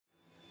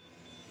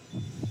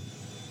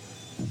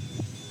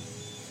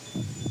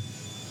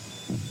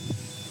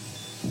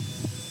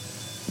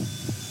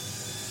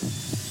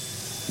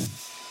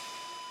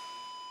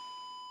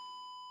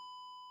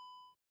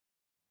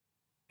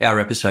Our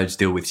episodes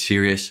deal with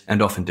serious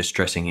and often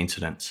distressing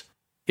incidents.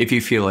 If you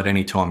feel at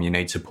any time you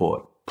need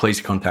support, please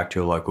contact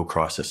your local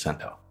crisis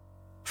centre.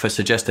 For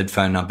suggested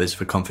phone numbers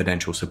for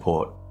confidential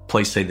support,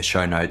 please see the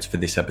show notes for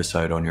this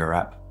episode on your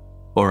app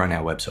or on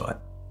our website.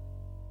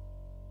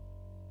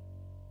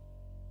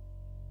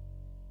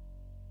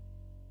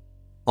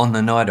 On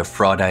the night of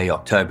Friday,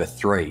 October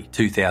 3,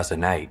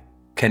 2008,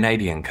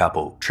 Canadian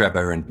couple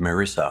Trevor and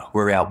Marissa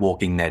were out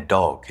walking their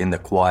dog in the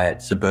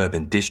quiet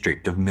suburban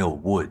district of Mill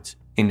Woods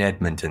in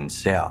Edmonton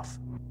South.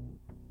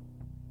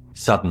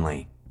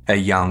 Suddenly, a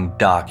young,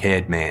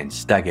 dark-haired man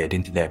staggered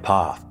into their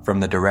path from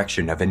the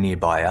direction of a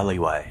nearby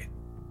alleyway.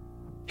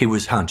 He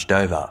was hunched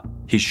over,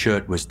 his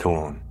shirt was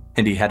torn,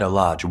 and he had a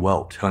large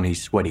welt on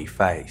his sweaty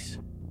face.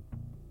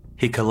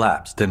 He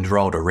collapsed and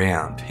rolled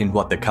around in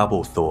what the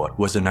couple thought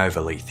was an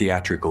overly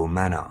theatrical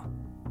manner,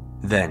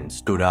 then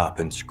stood up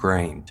and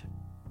screamed,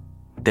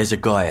 "There's a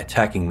guy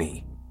attacking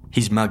me.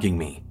 He's mugging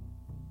me.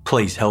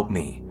 Please help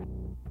me."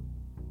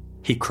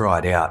 He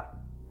cried out,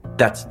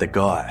 "That's the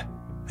guy,"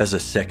 as a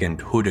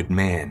second hooded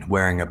man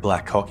wearing a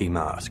black hockey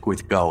mask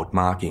with gold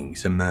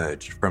markings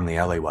emerged from the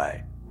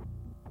alleyway.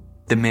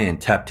 The man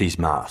tapped his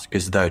mask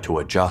as though to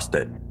adjust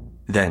it,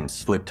 then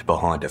slipped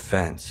behind a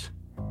fence.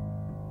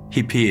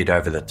 He peered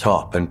over the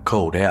top and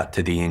called out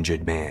to the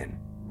injured man,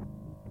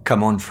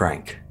 "Come on,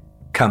 Frank,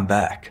 come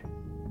back."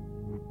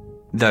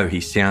 Though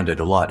he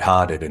sounded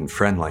light-hearted and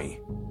friendly,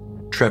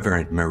 Trevor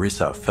and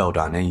Marissa felt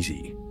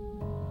uneasy.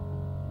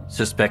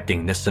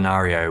 Suspecting the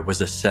scenario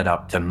was a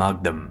setup to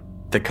mug them,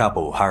 the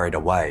couple hurried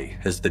away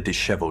as the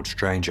dishevelled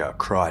stranger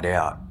cried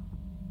out,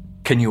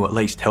 "Can you at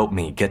least help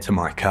me get to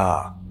my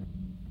car?"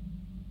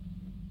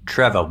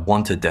 Trevor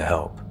wanted to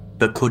help,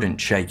 but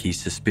couldn't shake his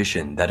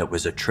suspicion that it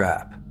was a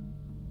trap.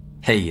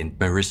 He and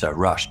Marissa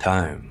rushed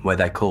home, where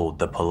they called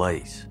the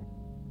police.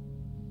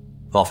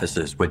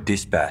 Officers were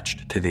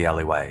dispatched to the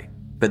alleyway,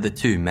 but the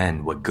two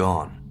men were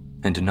gone,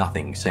 and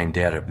nothing seemed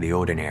out of the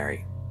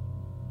ordinary.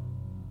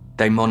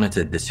 They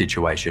monitored the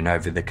situation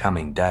over the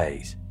coming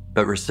days,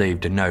 but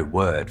received no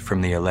word from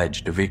the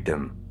alleged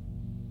victim,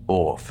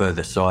 or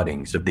further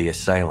sightings of the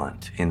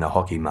assailant in the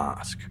hockey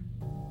mask.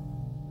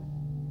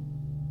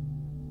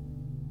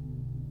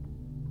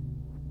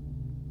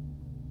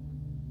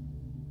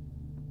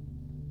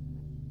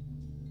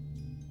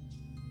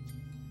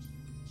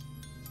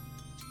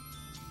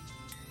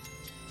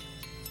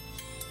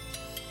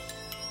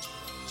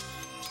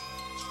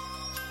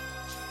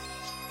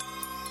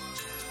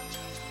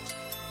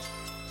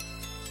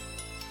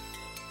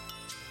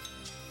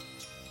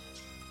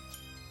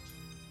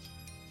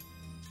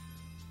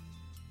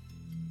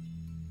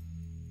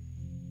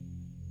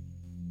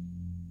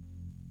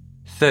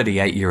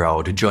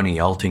 "38-year-old Johnny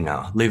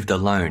Altinger lived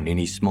alone in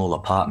his small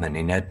apartment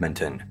in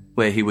Edmonton,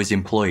 where he was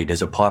employed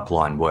as a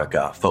pipeline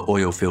worker for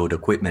oilfield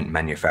equipment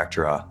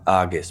manufacturer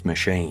Argus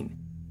Machine.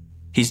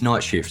 His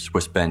night shifts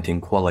were spent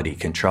in quality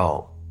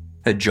control,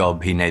 a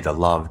job he neither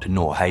loved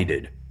nor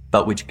hated,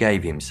 but which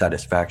gave him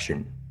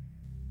satisfaction.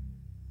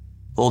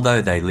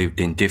 Although they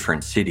lived in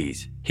different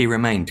cities, he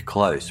remained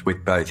close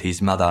with both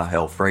his mother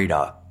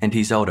Elfrida and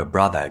his older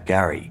brother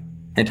Gary,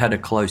 and had a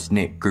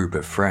close-knit group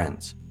of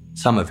friends,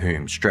 some of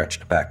whom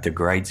stretched back to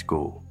grade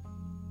school.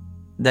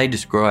 They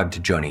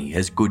described Johnny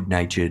as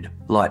good-natured,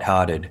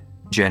 light-hearted,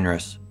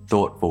 generous,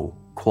 thoughtful,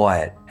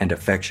 quiet and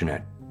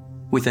affectionate,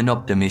 with an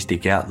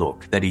optimistic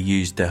outlook that he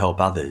used to help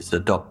others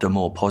adopt a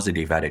more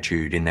positive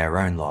attitude in their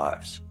own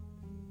lives.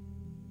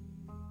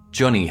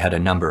 Johnny had a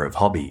number of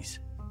hobbies,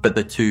 but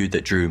the two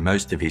that drew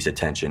most of his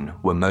attention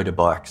were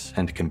motorbikes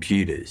and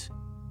computers.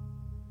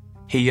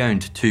 He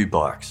owned two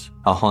bikes,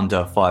 a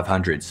Honda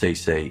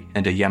 500cc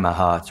and a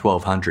Yamaha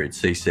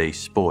 1200cc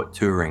sport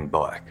touring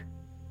bike.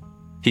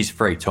 His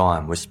free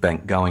time was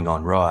spent going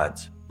on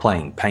rides,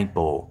 playing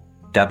paintball,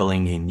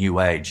 dabbling in New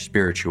Age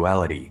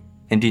spirituality,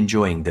 and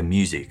enjoying the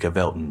music of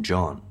Elton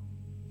John.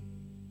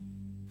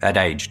 At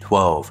age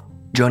 12,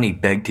 Johnny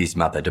begged his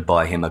mother to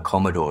buy him a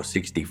Commodore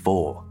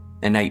 64,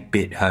 an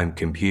 8-bit home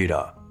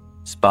computer,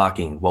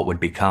 sparking what would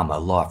become a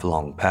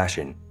lifelong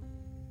passion.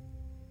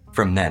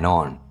 From then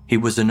on, he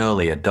was an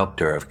early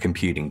adopter of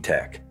computing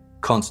tech,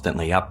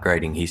 constantly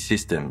upgrading his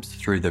systems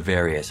through the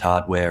various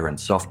hardware and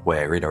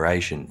software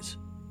iterations.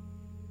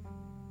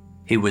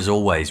 He was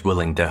always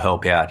willing to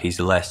help out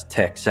his less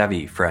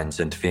tech-savvy friends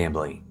and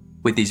family,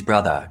 with his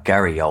brother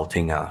Gary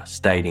Altinger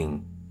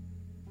stating,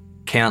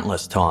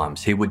 "Countless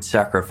times he would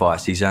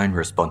sacrifice his own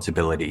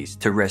responsibilities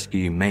to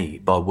rescue me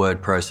by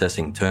word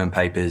processing term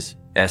papers,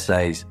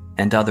 essays,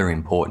 and other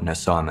important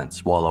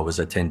assignments while I was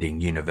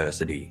attending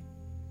university.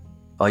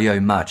 I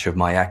owe much of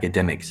my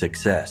academic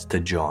success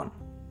to John."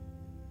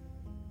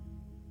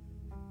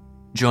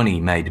 Johnny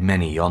made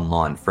many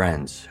online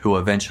friends who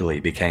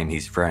eventually became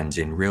his friends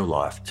in real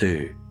life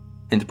too,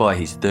 and by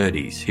his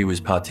 30s he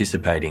was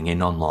participating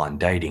in online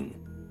dating.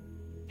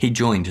 He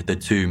joined the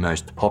two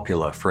most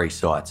popular free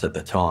sites at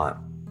the time,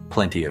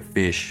 Plenty of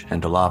Fish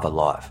and Lava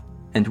Life,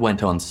 and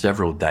went on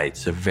several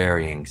dates of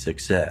varying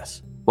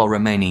success, while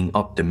remaining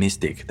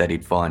optimistic that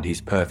he'd find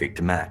his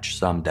perfect match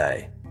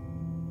someday.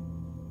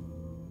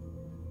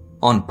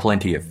 On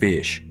Plenty of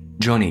Fish,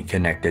 Johnny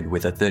connected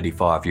with a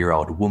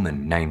 35-year-old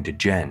woman named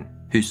Jen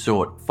who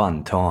sought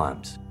fun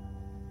times.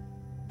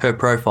 Her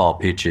profile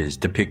pictures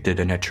depicted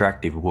an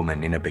attractive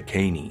woman in a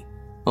bikini,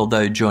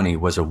 although Johnny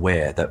was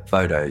aware that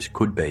photos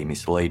could be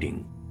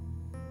misleading.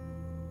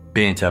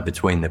 Banter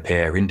between the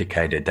pair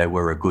indicated they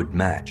were a good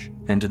match,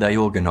 and they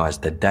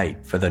organised a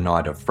date for the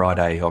night of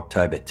Friday,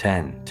 October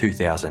 10,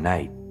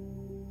 2008.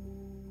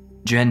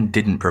 Jen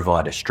didn't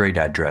provide a street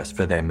address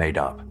for their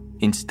meetup,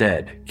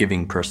 instead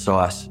giving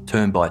precise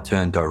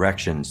turn-by-turn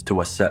directions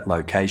to a set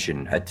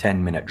location a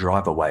 10-minute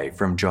drive away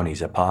from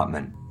Johnny's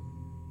apartment.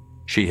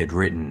 She had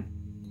written,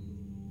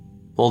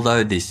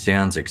 "Although this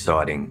sounds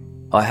exciting,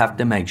 I have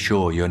to make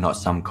sure you're not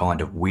some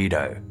kind of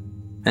weirdo,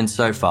 and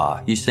so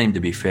far you seem to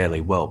be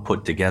fairly well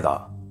put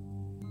together.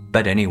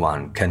 But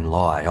anyone can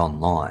lie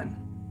online."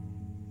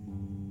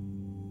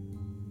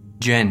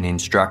 Jen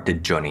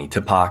instructed Johnny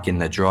to park in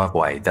the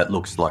driveway that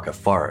looks like a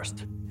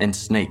forest and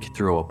sneak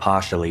through a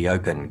partially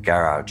open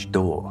garage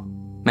door,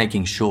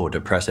 making sure to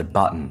press a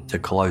button to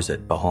close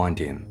it behind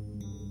him.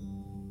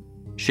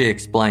 She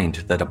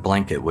explained that a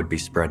blanket would be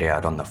spread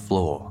out on the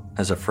floor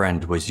as a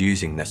friend was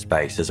using the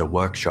space as a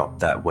workshop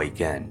that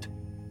weekend.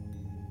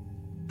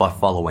 By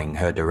following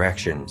her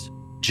directions,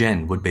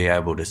 Jen would be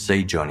able to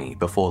see Johnny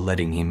before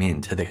letting him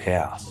into the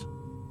house.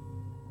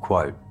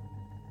 Quote,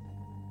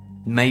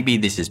 "Maybe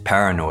this is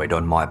paranoid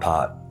on my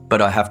part,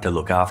 but I have to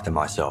look after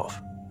myself.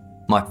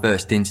 My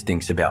first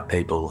instincts about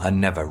people are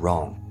never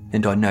wrong,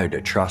 and I know to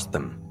trust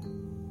them.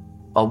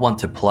 I want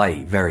to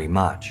play very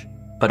much,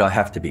 but I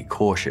have to be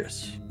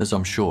cautious, as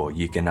I'm sure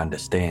you can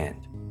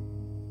understand.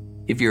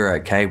 If you're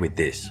okay with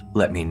this,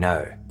 let me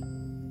know.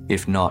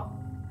 If not,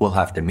 we'll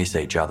have to miss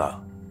each other.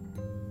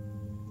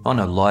 On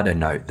a lighter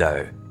note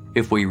though,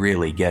 if we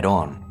really get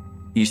on,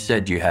 you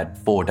said you had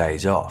 4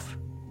 days off.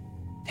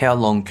 How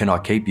long can I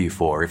keep you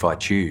for if I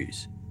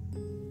choose?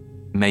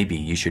 Maybe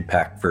you should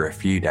pack for a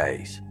few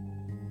days.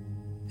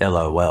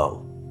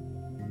 LOL.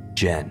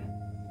 Jen."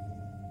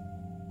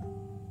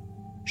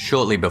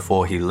 Shortly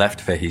before he left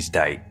for his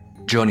date,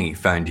 Johnny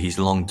phoned his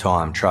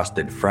long-time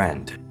trusted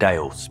friend,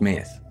 Dale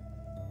Smith.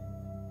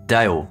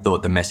 Dale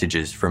thought the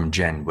messages from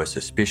Jen were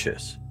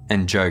suspicious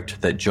and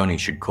joked that Johnny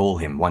should call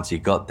him once he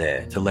got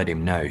there to let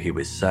him know he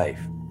was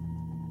safe.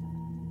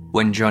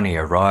 When Johnny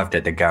arrived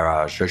at the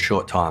garage a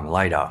short time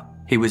later,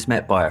 he was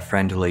met by a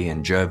friendly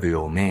and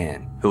jovial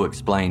man who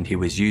explained he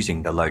was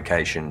using the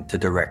location to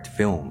direct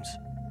films.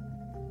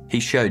 He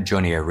showed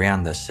Johnny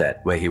around the set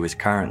where he was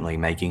currently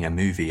making a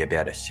movie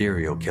about a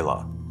serial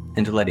killer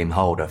and let him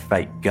hold a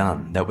fake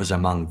gun that was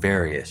among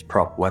various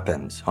prop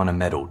weapons on a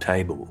metal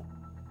table.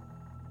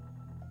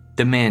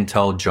 The man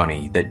told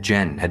Johnny that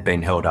Jen had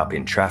been held up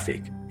in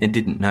traffic and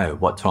didn't know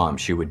what time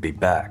she would be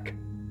back.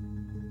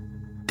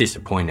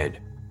 Disappointed,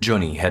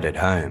 Johnny headed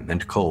home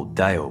and called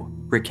Dale,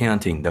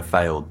 recounting the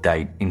failed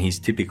date in his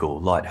typical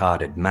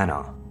light-hearted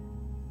manner.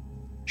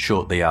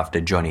 Shortly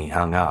after Johnny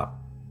hung up,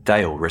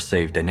 Dale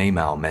received an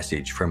email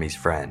message from his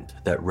friend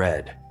that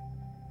read,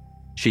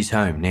 "She's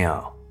home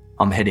now.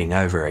 I'm heading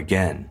over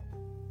again."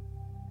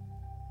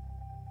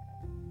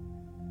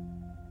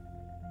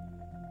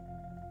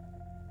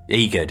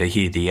 Eager to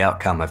hear the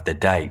outcome of the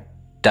date,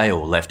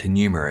 Dale left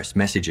numerous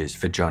messages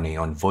for Johnny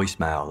on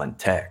voicemail and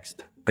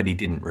text, but he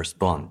didn't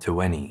respond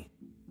to any.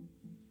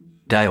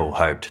 Dale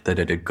hoped that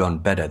it had gone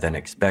better than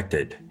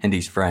expected and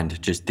his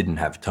friend just didn't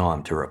have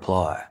time to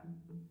reply.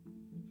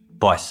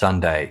 By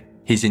Sunday,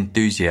 his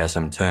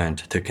enthusiasm turned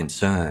to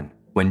concern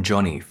when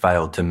Johnny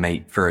failed to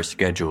meet for a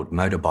scheduled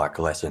motorbike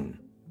lesson.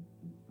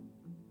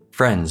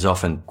 Friends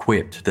often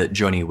quipped that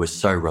Johnny was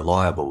so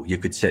reliable you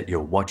could set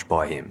your watch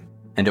by him,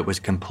 and it was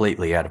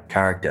completely out of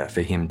character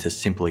for him to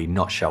simply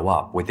not show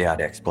up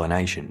without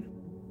explanation.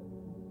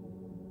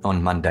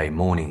 On Monday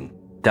morning,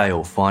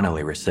 Dale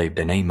finally received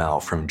an email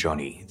from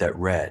Johnny that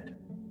read,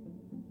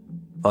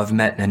 "I've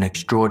met an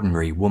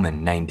extraordinary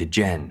woman named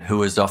Jen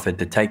who has offered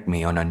to take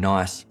me on a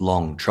nice,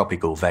 long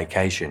tropical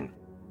vacation.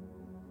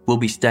 We'll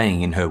be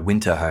staying in her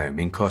winter home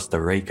in Costa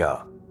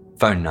Rica.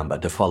 Phone number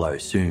to follow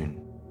soon.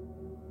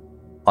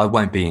 I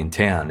won't be in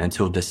town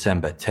until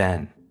December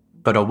 10,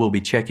 but I will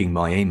be checking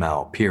my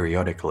email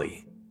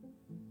periodically."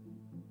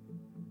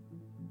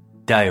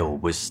 Dale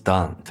was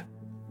stunned.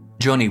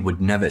 Johnny would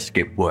never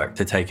skip work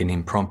to take an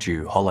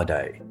impromptu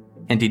holiday,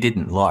 and he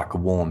didn't like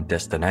warm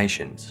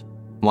destinations,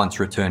 once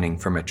returning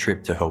from a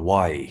trip to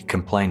Hawaii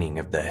complaining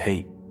of the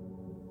heat.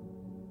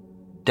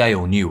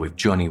 Dale knew if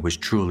Johnny was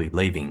truly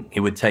leaving,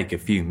 he would take a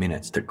few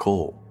minutes to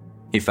call,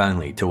 if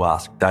only to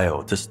ask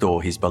Dale to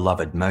store his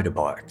beloved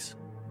motorbikes.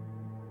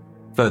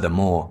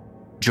 Furthermore,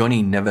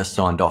 Johnny never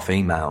signed off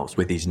emails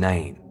with his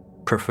name,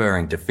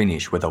 preferring to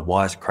finish with a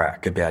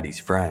wisecrack about his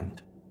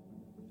friend.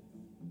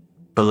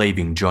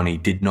 Believing Johnny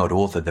did not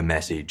author the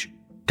message,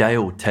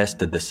 Dale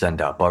tested the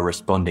sender by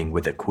responding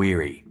with a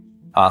query,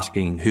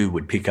 asking who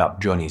would pick up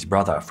Johnny's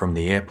brother from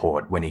the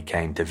airport when he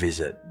came to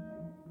visit.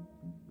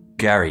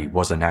 Gary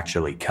wasn't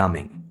actually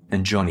coming,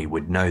 and Johnny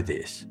would know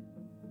this,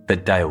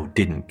 but Dale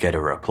didn't get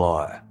a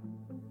reply.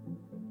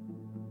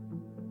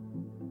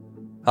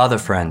 Other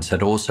friends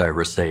had also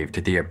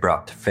received the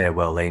abrupt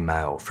farewell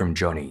email from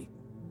Johnny.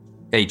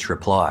 Each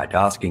replied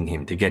asking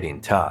him to get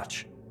in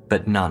touch,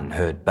 but none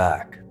heard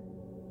back.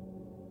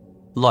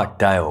 Like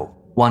Dale,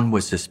 one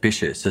was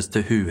suspicious as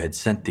to who had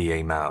sent the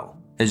email,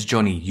 as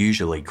Johnny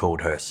usually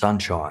called her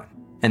Sunshine,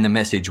 and the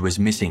message was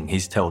missing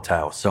his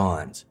telltale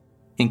signs,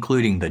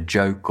 including the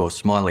joke or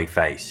smiley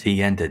face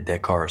he ended their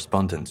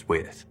correspondence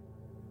with.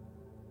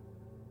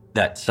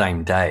 That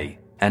same day,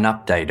 an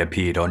update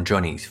appeared on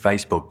Johnny's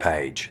Facebook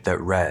page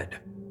that read,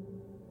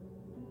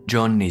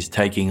 "John is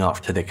taking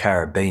off to the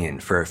Caribbean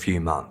for a few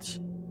months.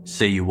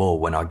 See you all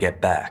when I get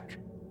back."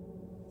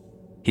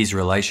 His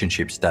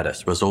relationship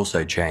status was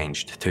also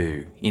changed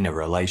to in a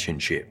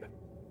relationship.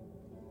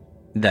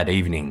 That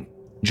evening,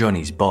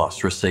 Johnny's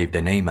boss received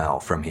an email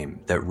from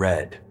him that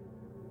read,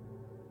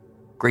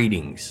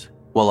 "Greetings.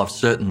 While I've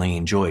certainly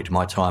enjoyed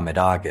my time at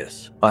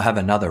Argus, I have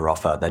another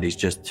offer that is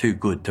just too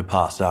good to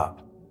pass up.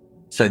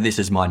 So this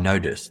is my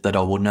notice that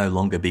I will no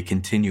longer be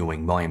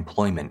continuing my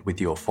employment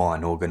with your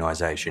fine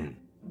organisation.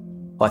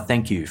 I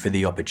thank you for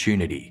the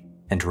opportunity,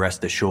 and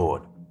rest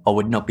assured, I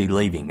would not be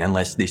leaving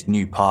unless this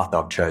new path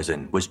I've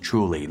chosen was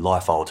truly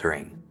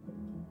life-altering.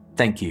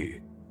 Thank you,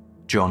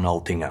 John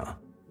Altinger."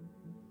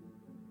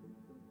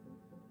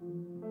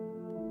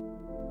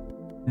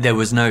 There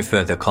was no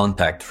further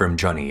contact from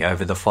Johnny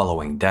over the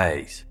following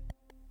days.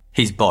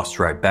 His boss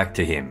wrote back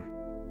to him,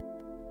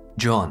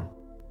 "John,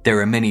 there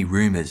are many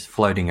rumours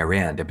floating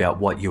around about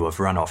what you have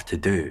run off to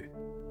do.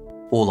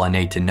 All I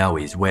need to know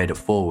is where to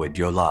forward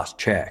your last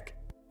cheque.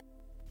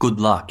 Good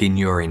luck in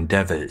your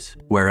endeavours,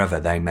 wherever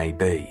they may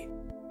be."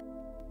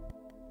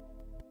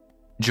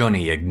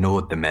 Johnny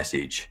ignored the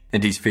message,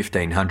 and his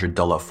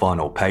 $1,500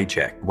 final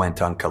paycheck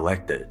went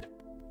uncollected.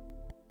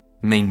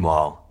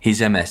 Meanwhile,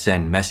 his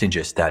MSN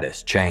Messenger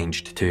status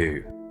changed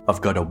to,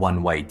 "I've got a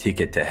one-way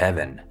ticket to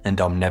heaven and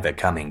I'm never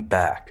coming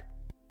back."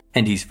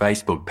 And his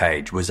Facebook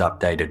page was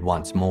updated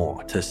once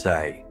more to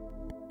say,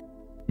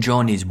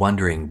 "John is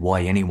wondering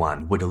why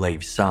anyone would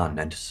leave sun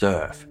and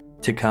surf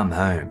to come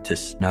home to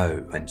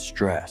snow and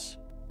stress."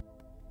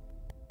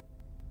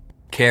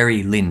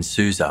 Carrie Lynn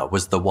Souza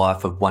was the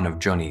wife of one of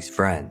Johnny's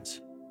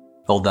friends.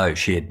 Although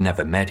she had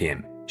never met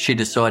him, she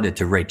decided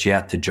to reach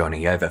out to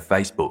Johnny over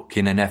Facebook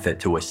in an effort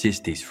to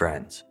assist his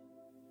friends.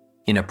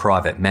 In a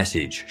private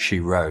message,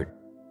 she wrote,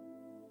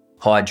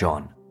 "Hi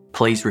John,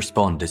 please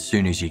respond as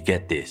soon as you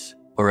get this,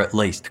 or at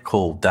least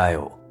call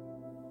Dale.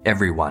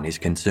 Everyone is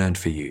concerned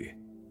for you.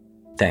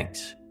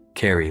 Thanks,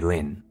 Carrie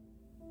Lynn."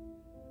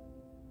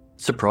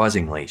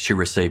 Surprisingly, she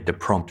received a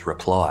prompt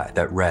reply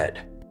that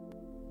read,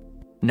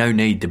 "No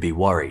need to be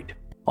worried.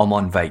 I'm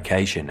on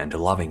vacation and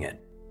loving it.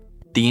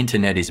 The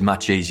internet is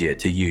much easier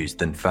to use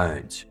than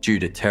phones due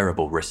to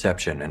terrible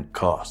reception and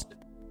cost.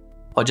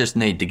 I just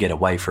need to get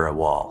away for a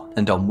while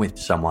and I'm with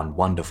someone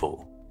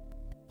wonderful.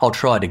 I'll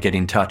try to get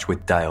in touch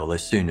with Dale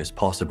as soon as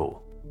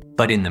possible.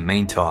 But in the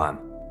meantime,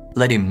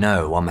 let him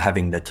know I'm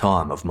having the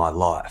time of my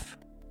life."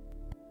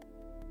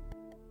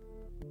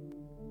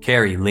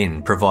 Carrie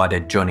Lynn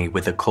provided Johnny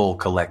with a call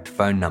collect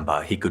phone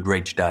number he could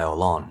reach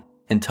Dale on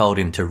and told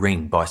him to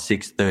ring by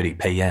 6:30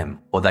 p.m.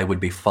 or they would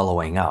be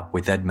following up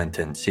with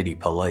Edmonton City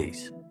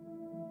Police.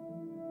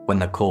 When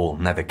the call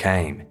never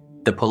came,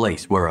 the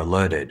police were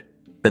alerted,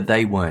 but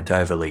they weren't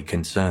overly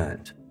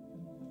concerned.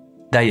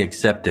 They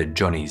accepted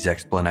Johnny's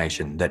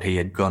explanation that he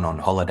had gone on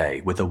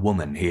holiday with a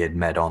woman he had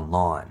met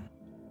online.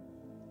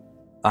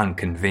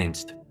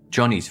 Unconvinced,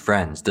 Johnny's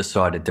friends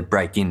decided to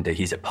break into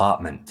his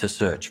apartment to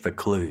search for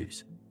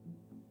clues.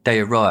 They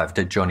arrived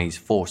at Johnny's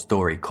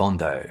 4-storey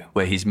condo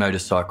where his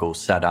motorcycle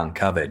sat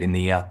uncovered in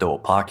the outdoor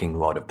parking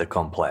lot of the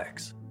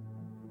complex.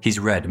 His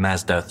red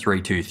Mazda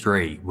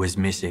 323 was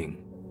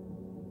missing.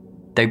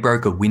 They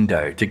broke a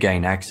window to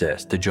gain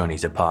access to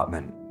Johnny's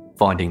apartment,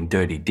 finding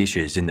dirty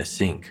dishes in the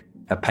sink,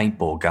 a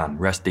paintball gun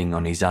resting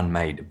on his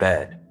unmade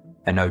bed,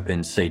 an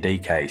open CD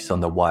case on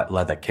the white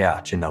leather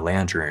couch in the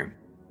lounge room,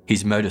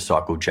 his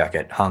motorcycle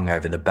jacket hung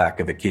over the back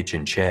of a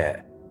kitchen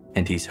chair,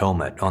 and his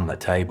helmet on the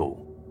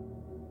table.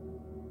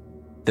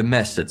 The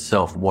mess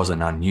itself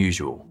wasn't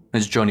unusual,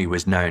 as Johnny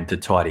was known to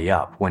tidy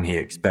up when he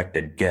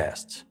expected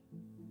guests.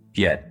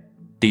 Yet,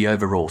 the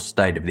overall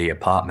state of the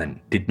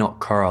apartment did not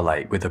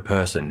correlate with a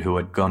person who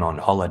had gone on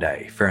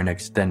holiday for an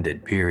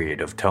extended period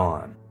of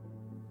time.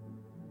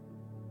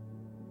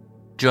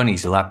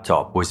 Johnny's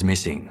laptop was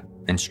missing,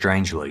 and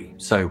strangely,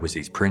 so was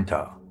his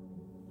printer.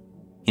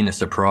 In a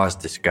surprise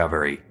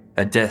discovery,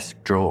 a desk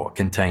drawer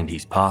contained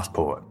his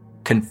passport,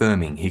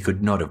 confirming he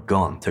could not have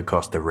gone to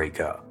Costa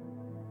Rica.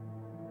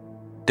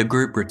 The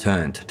group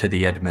returned to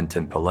the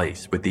Edmonton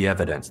police with the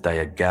evidence they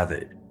had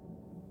gathered.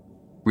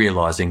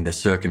 Realising the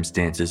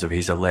circumstances of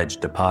his alleged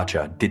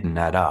departure didn't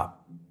add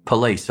up,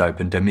 police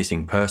opened a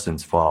missing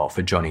persons file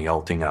for Johnny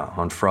Altinger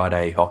on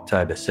Friday,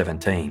 October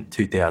 17,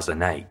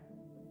 2008,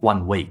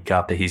 1 week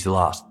after his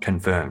last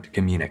confirmed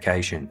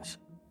communications.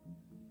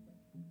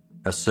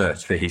 A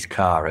search for his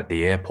car at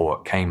the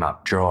airport came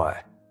up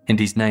dry, and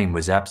his name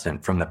was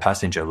absent from the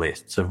passenger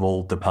lists of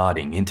all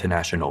departing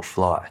international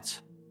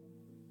flights.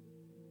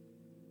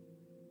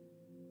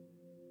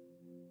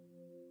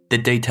 The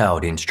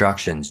detailed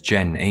instructions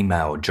Jen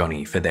emailed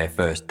Johnny for their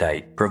first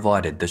date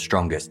provided the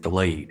strongest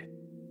lead.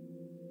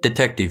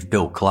 Detective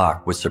Bill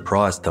Clark was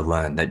surprised to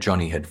learn that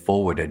Johnny had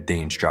forwarded the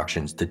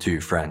instructions to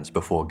two friends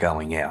before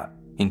going out,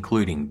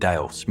 including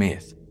Dale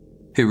Smith,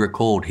 who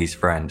recalled his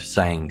friend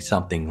saying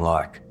something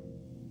like,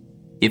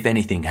 "If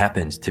anything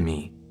happens to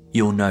me,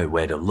 you'll know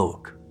where to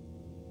look."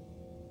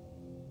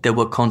 There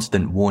were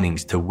constant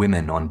warnings to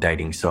women on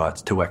dating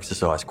sites to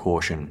exercise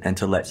caution and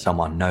to let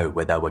someone know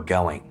where they were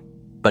going,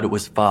 but it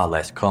was far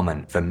less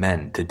common for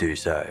men to do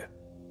so.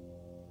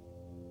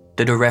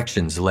 The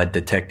directions led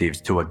detectives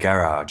to a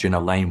garage in a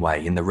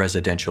laneway in the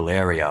residential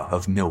area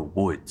of Mill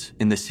Woods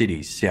in the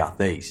city's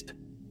southeast.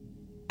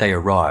 They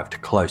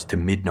arrived close to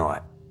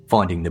midnight,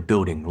 finding the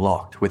building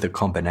locked with a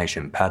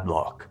combination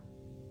padlock.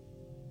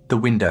 The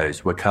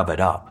windows were covered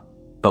up,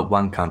 but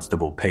one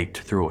constable peeked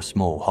through a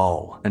small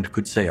hole and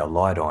could see a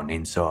light on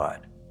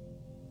inside.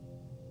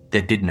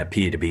 There didn't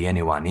appear to be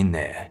anyone in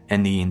there,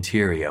 and the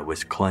interior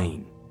was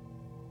clean.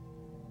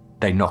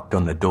 They knocked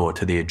on the door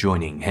to the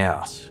adjoining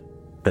house,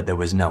 but there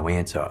was no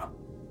answer.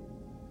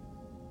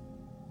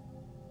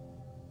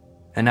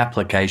 An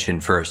application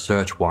for a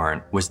search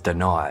warrant was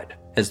denied,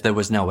 as there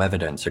was no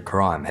evidence a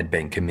crime had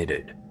been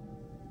committed.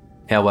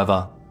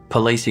 However,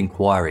 police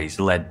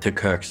inquiries led to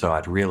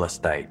Kirkside Real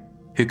Estate,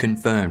 who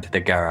confirmed the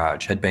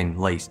garage had been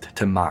leased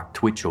to Mark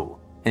Twitchell,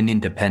 an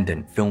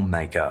independent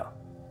filmmaker.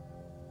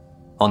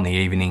 On the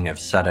evening of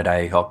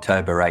Saturday,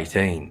 October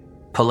 18,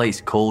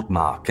 police called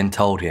Mark and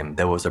told him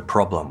there was a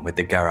problem with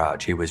the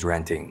garage he was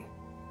renting.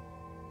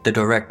 The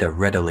director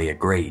readily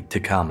agreed to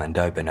come and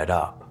open it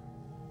up.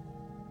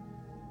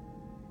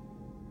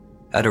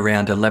 At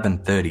around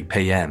 11:30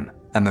 p.m,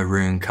 a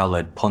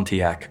maroon-coloured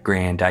Pontiac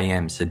Grand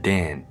AM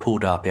sedan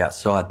pulled up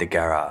outside the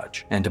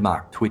garage and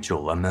Mark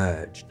Twitchell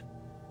emerged.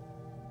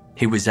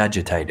 He was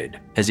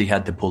agitated as he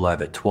had to pull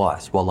over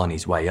twice while on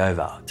his way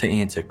over to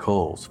answer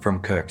calls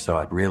from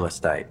Kirkside Real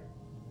Estate,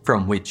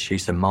 from which he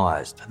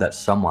surmised that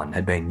someone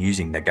had been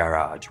using the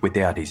garage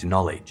without his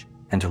knowledge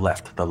and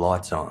left the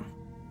lights on.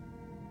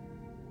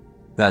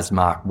 As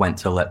Mark went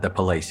to let the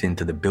police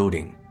into the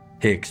building,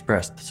 he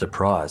expressed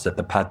surprise at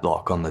the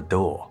padlock on the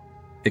door,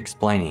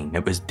 explaining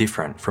it was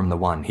different from the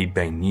one he'd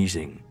been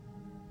using.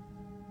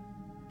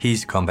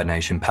 His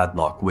combination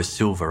padlock was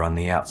silver on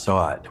the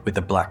outside with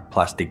a black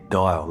plastic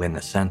dial in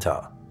the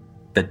centre,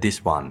 but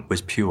this one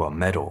was pure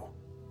metal.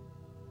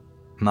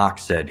 Mark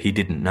said he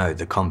didn't know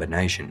the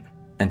combination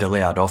and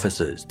allowed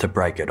officers to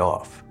break it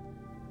off.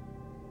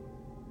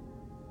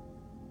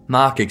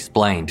 Mark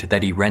explained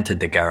that he rented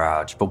the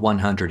garage for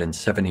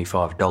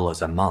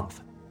 $175 a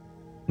month.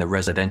 The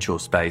residential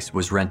space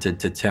was rented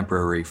to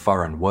temporary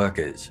foreign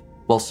workers,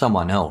 while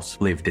someone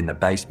else lived in the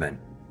basement.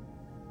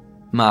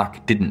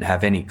 Mark didn't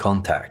have any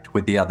contact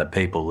with the other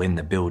people in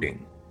the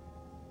building.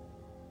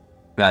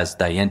 As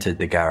they entered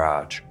the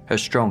garage, a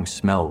strong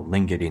smell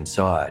lingered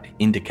inside,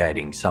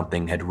 indicating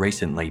something had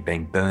recently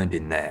been burned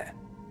in there.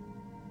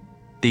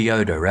 The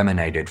odour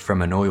emanated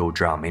from an oil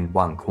drum in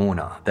one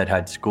corner that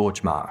had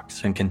scorch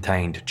marks and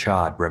contained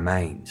charred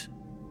remains.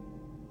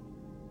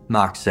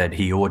 Mark said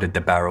he ordered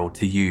the barrel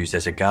to use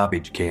as a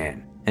garbage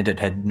can, and it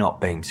had not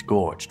been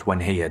scorched when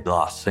he had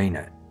last seen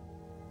it.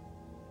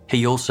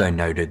 He also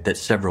noted that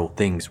several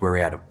things were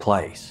out of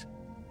place.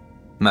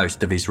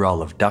 Most of his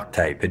roll of duct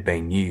tape had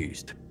been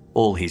used,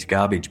 all his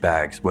garbage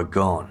bags were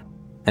gone,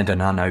 and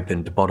an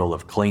unopened bottle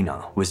of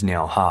cleaner was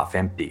now half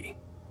empty.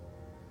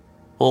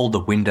 All the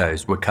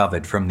windows were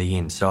covered from the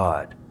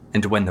inside,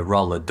 and when the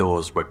roller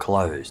doors were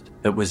closed,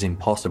 it was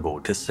impossible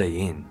to see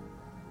in.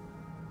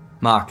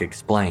 Mark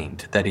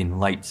explained that in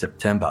late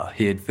September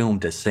he had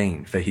filmed a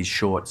scene for his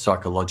short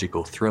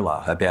psychological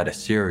thriller about a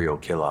serial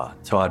killer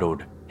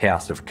titled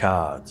House of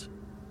Cards.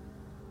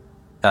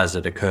 As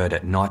it occurred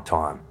at night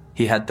time,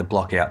 he had to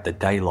block out the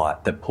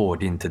daylight that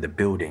poured into the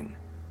building.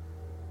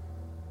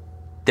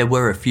 There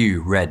were a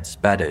few red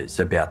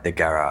spatters about the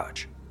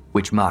garage,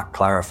 which Mark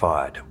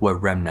clarified were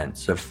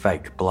remnants of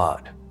fake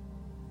blood.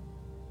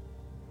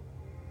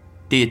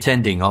 The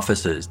attending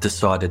officers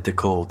decided to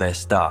call their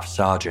staff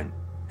sergeant,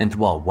 and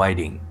while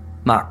waiting,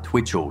 Mark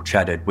Twitchell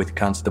chatted with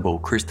Constable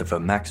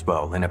Christopher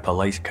Maxwell in a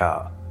police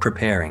car,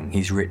 preparing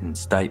his written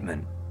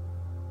statement.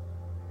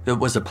 It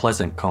was a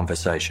pleasant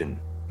conversation,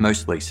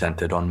 mostly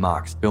centred on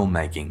Mark's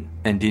filmmaking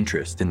and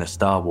interest in the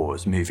Star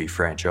Wars movie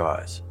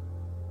franchise.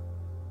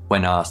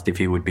 When asked if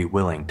he would be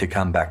willing to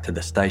come back to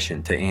the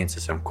station to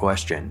answer some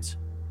questions,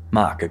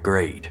 Mark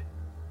agreed.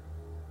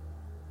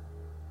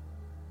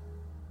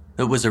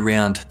 It was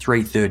around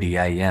 3:30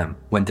 a.m.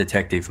 when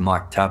Detective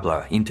Mike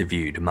Tabler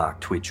interviewed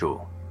Mark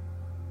Twitchell.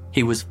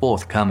 He was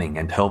forthcoming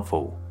and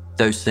helpful,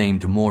 though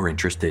seemed more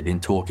interested in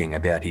talking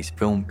about his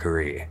film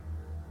career.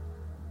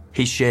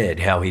 He shared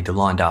how he'd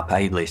lined up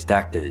A-list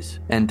actors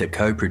and a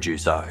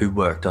co-producer who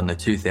worked on the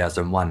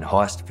 2001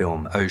 heist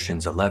film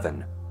Ocean's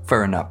 11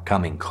 for an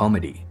upcoming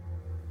comedy,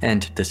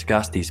 and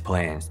discussed his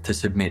plans to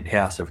submit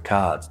House of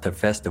Cards to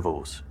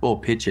festivals or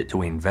pitch it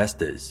to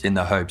investors in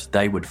the hopes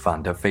they would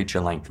fund a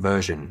feature-length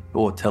version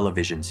or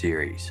television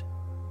series.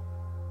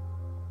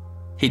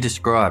 He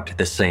described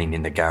the scene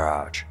in the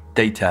garage,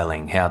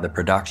 detailing how the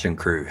production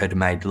crew had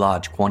made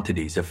large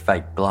quantities of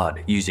fake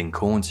blood using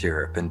corn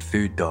syrup and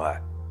food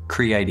dye,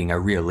 creating a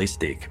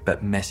realistic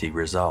but messy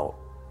result.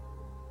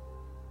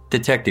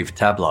 Detective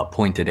Tabler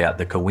pointed out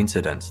the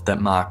coincidence that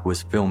Mark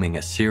was filming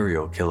a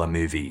serial killer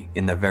movie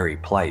in the very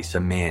place a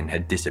man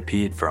had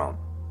disappeared from.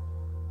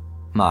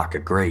 Mark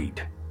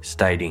agreed,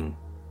 stating,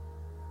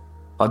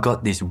 "I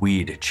got this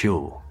weird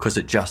chill because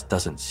it just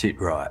doesn't sit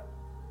right.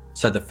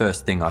 So the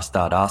first thing I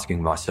start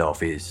asking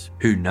myself is,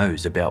 who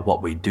knows about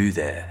what we do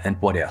there and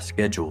what our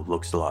schedule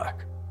looks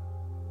like?"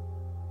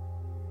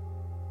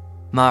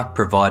 Mark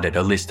provided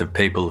a list of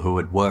people who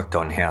had worked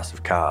on House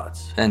of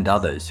Cards and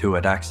others who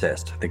had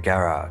accessed the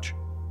garage.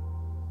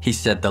 He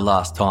said the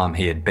last time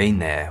he had been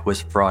there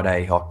was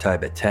Friday,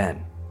 October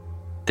 10,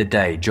 the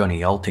day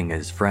Johnny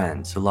Altinger's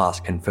friends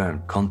last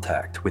confirmed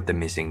contact with the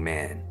missing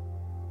man.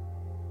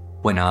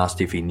 When asked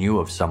if he knew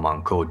of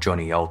someone called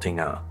Johnny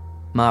Altinger,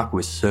 Mark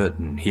was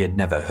certain he had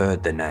never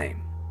heard the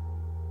name.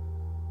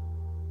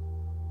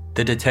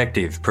 The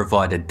detective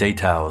provided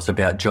details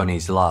about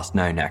Johnny's last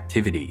known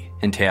activity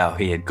and how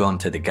he had gone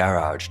to the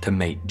garage to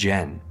meet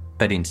Jen,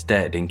 but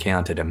instead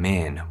encountered a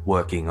man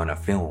working on a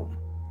film.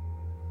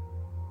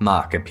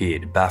 Mark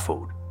appeared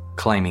baffled,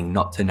 claiming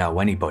not to know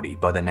anybody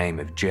by the name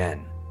of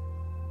Jen.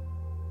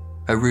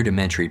 A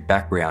rudimentary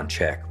background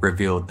check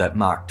revealed that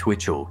Mark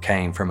Twitchell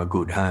came from a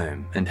good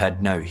home and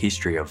had no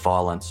history of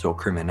violence or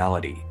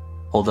criminality,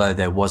 although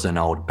there was an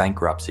old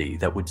bankruptcy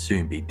that would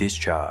soon be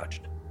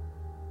discharged.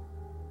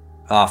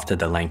 After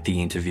the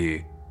lengthy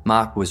interview,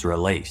 Mark was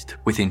released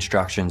with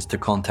instructions to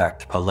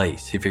contact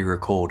police if he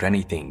recalled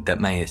anything that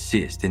may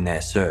assist in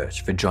their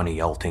search for Johnny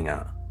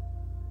Altinger.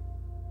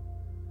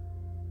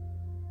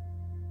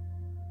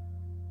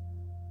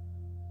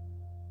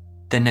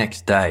 The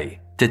next day,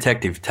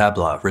 Detective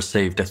Tabler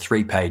received a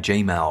 3-page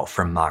email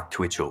from Mark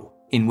Twitchell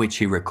in which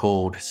he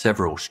recalled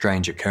several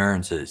strange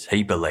occurrences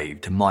he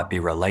believed might be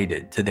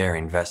related to their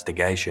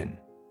investigation.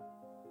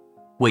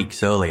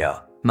 Weeks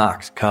earlier,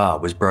 Mark's car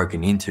was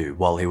broken into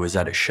while he was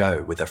at a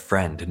show with a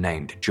friend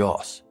named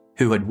Joss,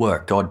 who had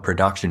worked odd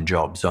production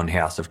jobs on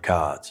House of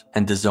Cards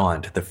and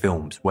designed the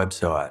film's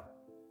website.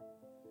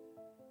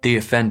 The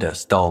offender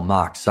stole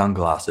Mark's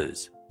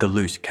sunglasses, the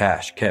loose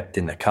cash kept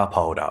in the cup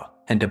holder,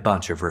 and a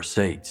bunch of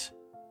receipts.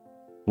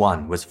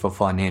 One was for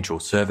financial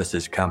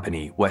services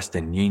company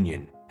Western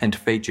Union and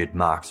featured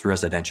Mark's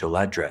residential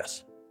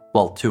address,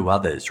 while 2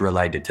 others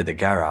related to the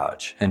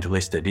garage and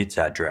listed its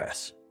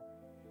address.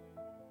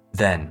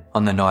 Then,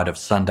 on the night of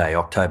Sunday,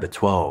 October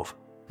 12,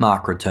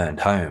 Mark returned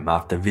home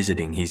after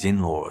visiting his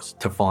in-laws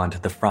to find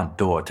the front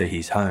door to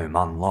his home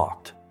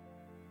unlocked.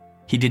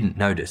 He didn't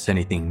notice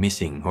anything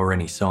missing or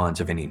any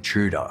signs of an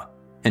intruder,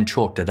 and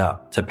chalked it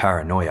up to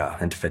paranoia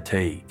and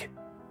fatigue.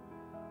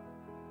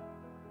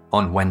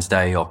 On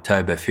Wednesday,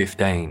 October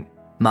 15,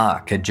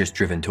 Mark had just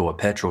driven to a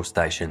petrol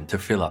station to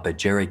fill up a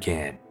jerry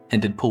can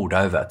and had pulled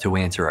over to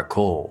answer a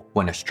call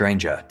when a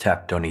stranger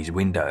tapped on his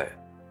window.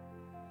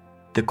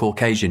 The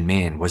Caucasian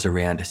man was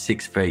around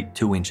 6 feet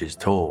 2 inches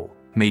tall,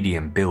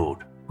 medium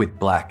build, with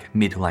black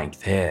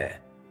mid-length hair.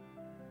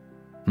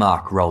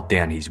 Mark rolled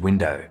down his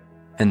window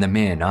and the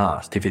man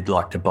asked if he'd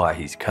like to buy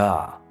his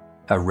car,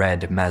 a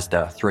red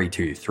Mazda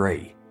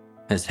 323,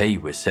 as he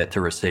was set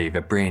to receive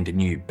a brand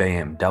new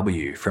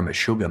BMW from a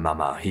sugar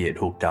mama he had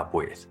hooked up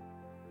with.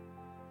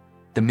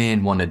 The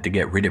man wanted to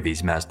get rid of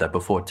his Mazda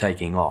before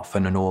taking off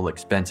on an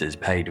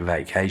all-expenses-paid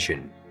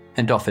vacation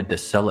and offered to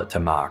sell it to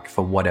Mark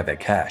for whatever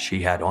cash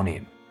he had on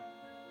him.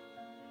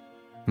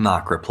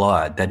 Mark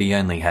replied that he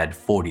only had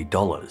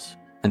 $40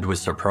 and was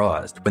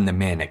surprised when the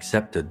man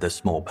accepted the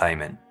small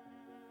payment.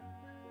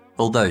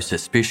 Although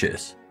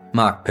suspicious,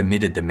 Mark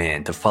permitted the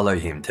man to follow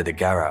him to the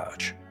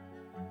garage.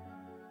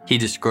 He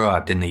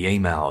described in the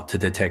email to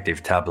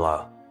Detective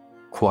Tabler,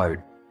 quote,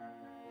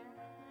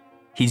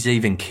 "His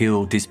even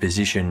keel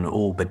disposition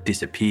all but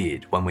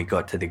disappeared when we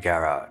got to the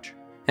garage,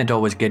 and I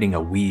was getting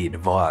a weird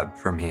vibe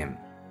from him."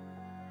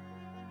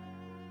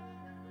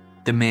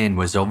 The man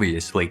was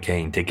obviously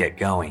keen to get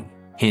going,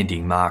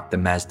 handing Mark the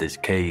Mazda's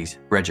keys,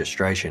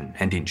 registration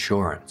and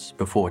insurance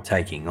before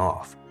taking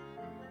off.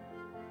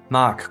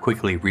 Mark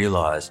quickly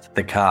realised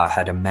the car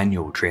had a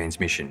manual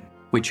transmission,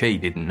 which he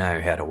didn't know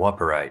how to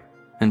operate,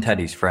 and had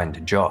his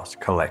friend Joss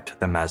collect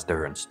the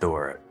Mazda and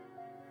store it.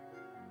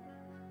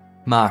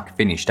 Mark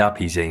finished up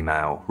his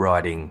email,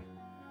 writing,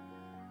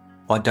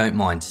 "I don't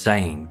mind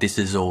saying this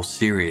is all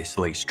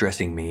seriously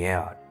stressing me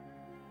out.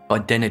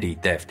 Identity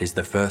theft is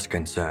the first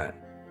concern.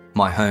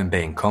 My home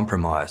being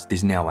compromised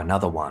is now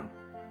another one,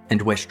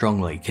 and we're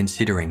strongly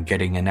considering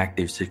getting an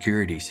active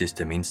security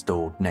system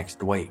installed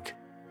next week.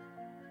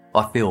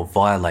 I feel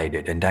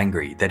violated and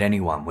angry that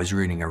anyone was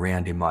rooting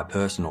around in my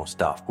personal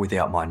stuff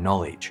without my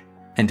knowledge,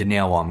 and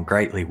now I'm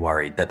greatly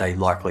worried that they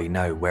likely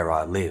know where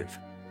I live.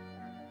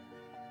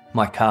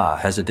 My car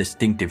has a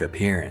distinctive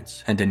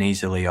appearance and an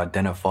easily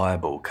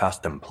identifiable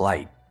custom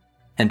plate,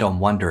 and I'm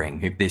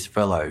wondering if this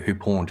fellow who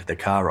pawned the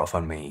car off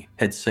on me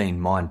had seen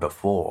mine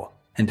before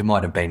and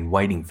might have been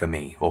waiting for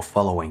me or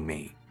following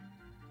me.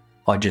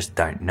 I just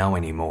don't know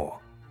anymore.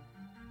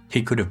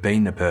 He could have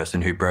been the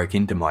person who broke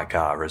into my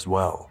car as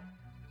well.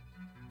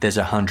 There's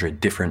 100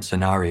 different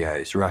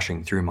scenarios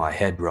rushing through my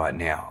head right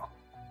now,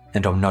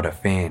 and I'm not a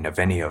fan of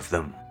any of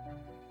them."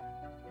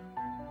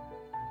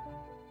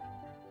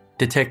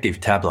 Detective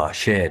Tabler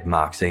shared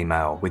Mark's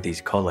email with his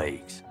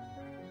colleagues.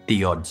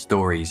 The odd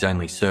stories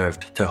only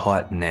served to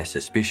heighten their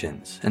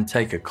suspicions and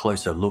take a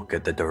closer look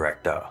at the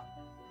director.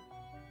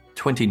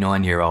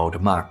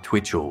 29-year-old Mark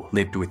Twitchell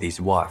lived with his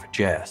wife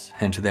Jess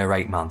and their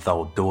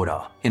 8-month-old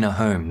daughter in a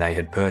home they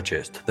had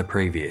purchased the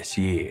previous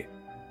year.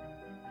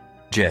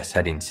 Jess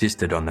had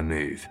insisted on the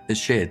move as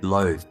she had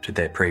loathed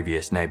their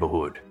previous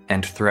neighbourhood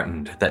and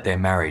threatened that their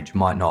marriage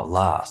might not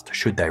last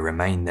should they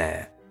remain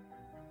there.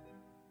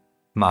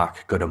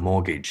 Mark got a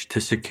mortgage to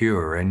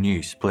secure a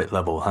new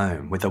split-level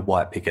home with a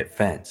white picket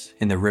fence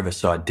in the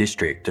Riverside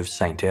district of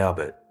St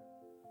Albert.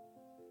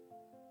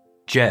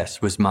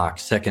 Jess was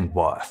Mark's second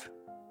wife.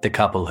 The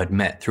couple had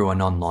met through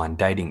an online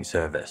dating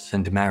service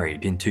and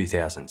married in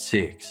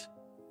 2006.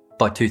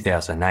 By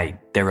 2008,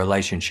 their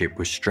relationship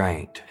was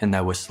strained and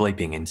they were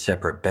sleeping in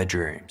separate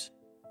bedrooms.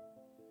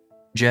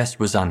 Jess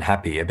was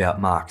unhappy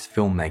about Mark's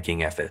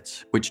filmmaking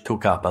efforts, which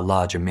took up a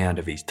large amount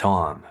of his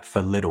time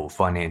for little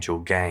financial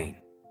gain.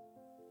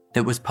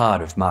 It was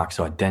part of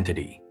Mark's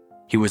identity.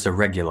 He was a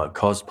regular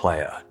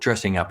cosplayer,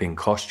 dressing up in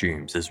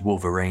costumes as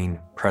Wolverine,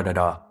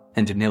 Predator,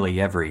 and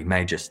nearly every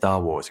major Star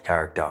Wars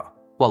character,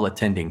 while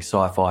attending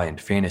sci-fi and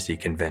fantasy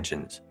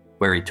conventions,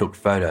 where he took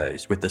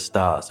photos with the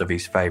stars of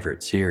his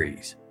favourite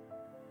series.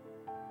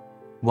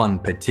 One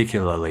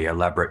particularly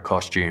elaborate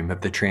costume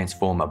of the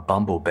Transformer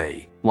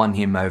Bumblebee won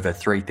him over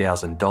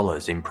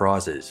 $3,000 in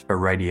prizes for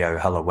radio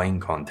Halloween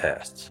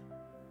contests.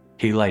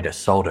 He later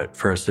sold it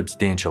for a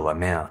substantial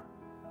amount.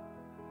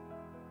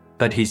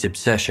 But his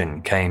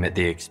obsession came at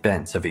the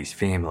expense of his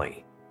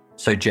family,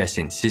 so Jess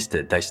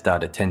insisted they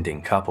start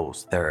attending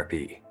couples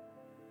therapy.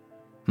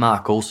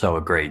 Mark also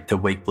agreed to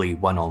weekly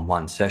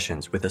one-on-one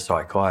sessions with a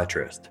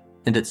psychiatrist,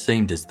 and it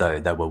seemed as though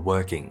they were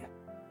working.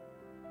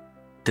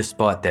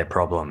 Despite their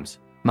problems,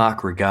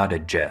 Mark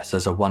regarded Jess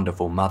as a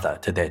wonderful mother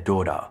to their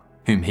daughter,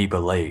 whom he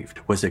believed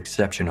was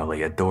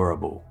exceptionally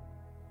adorable.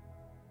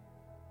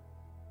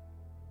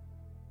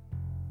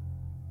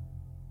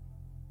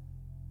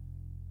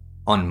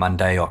 On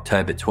Monday,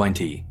 October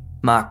 20,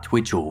 Mark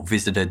Twitchell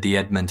visited the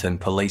Edmonton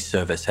Police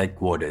Service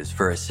headquarters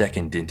for a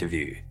second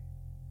interview.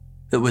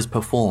 It was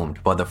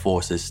performed by the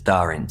force's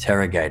star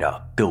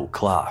interrogator, Bill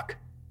Clark,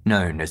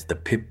 known as the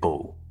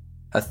Pitbull,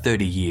 a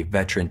 30-year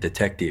veteran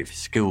detective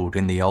skilled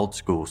in the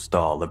old-school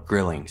style of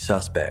grilling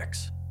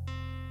suspects.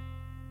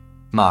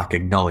 Mark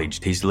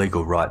acknowledged his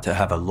legal right to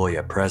have a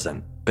lawyer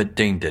present, but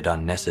deemed it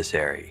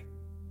unnecessary.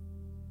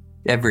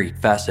 Every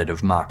facet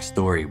of Mark's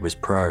story was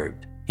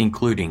probed,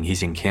 including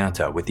his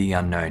encounter with the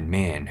unknown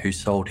man who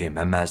sold him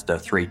a Mazda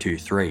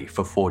 323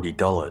 for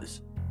 $40.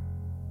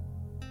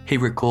 He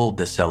recalled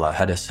the seller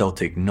had a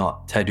Celtic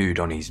knot tattooed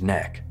on his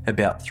neck,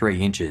 about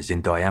 3 inches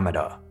in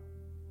diameter.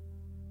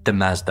 The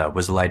Mazda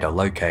was later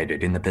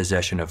located in the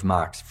possession of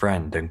Mark's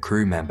friend and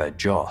crew member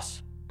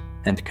Joss,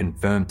 and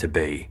confirmed to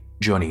be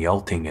Johnny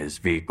Altinger's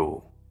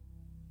vehicle.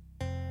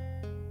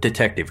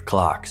 Detective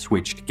Clark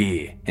switched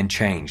gear and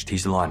changed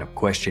his line of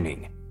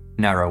questioning,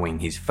 narrowing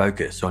his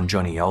focus on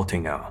Johnny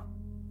Altinger.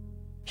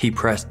 He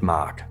pressed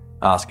Mark,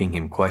 asking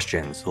him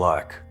questions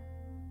like,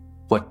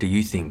 "What do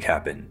you think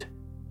happened?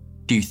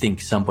 Do you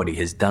think somebody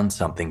has done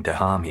something to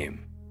harm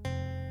him?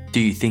 Do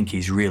you think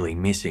he's really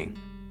missing?"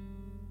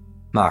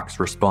 Mark's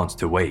response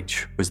to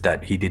each was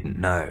that he didn't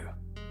know.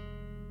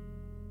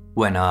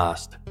 When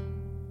asked,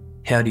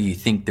 "How do you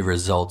think the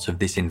results of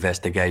this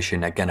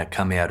investigation are going to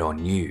come out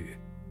on you?"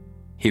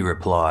 he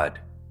replied,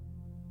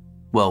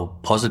 "Well,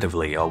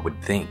 positively, I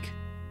would think.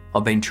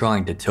 I've been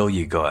trying to tell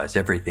you guys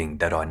everything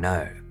that I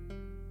know."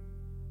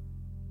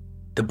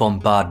 The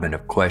bombardment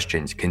of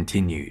questions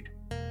continued,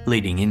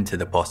 leading into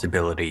the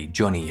possibility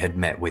Johnny had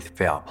met with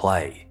foul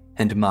play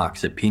and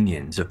Mark's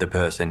opinions of the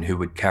person who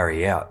would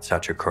carry out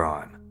such a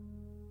crime.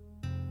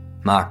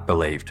 Mark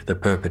believed the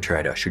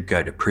perpetrator should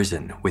go to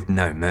prison with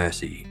no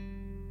mercy.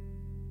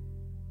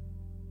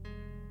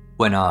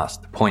 When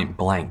asked point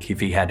blank if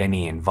he had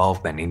any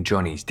involvement in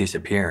Johnny's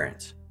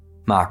disappearance,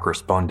 Mark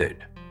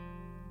responded,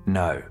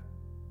 "No."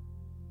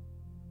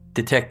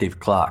 Detective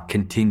Clark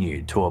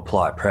continued to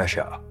apply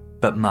pressure,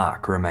 but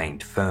Mark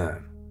remained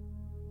firm.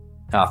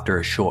 After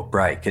a short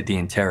break at the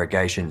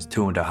interrogation's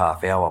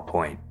 2.5-hour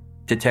point,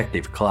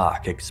 Detective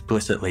Clark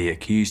explicitly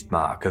accused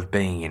Mark of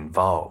being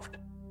involved,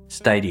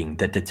 stating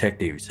that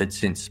detectives had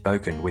since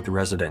spoken with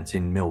residents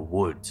in Mill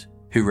Woods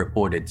who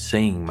reported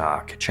seeing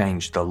Mark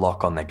change the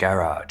lock on the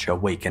garage a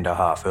week and a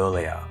half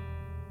earlier.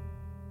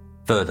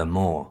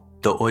 Furthermore,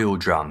 the oil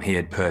drum he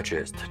had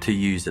purchased to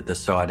use at the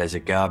site as a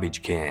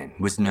garbage can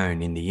was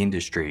known in the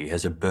industry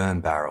as a burn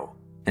barrel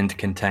and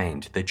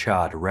contained the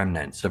charred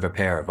remnants of a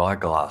pair of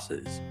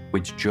eyeglasses,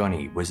 which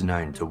Johnny was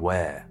known to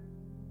wear.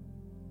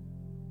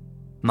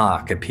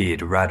 Mark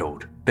appeared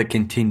rattled, but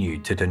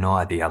continued to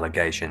deny the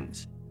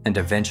allegations, and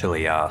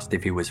eventually asked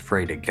if he was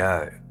free to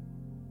go.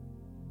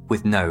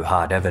 With no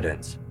hard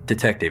evidence,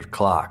 Detective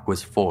Clark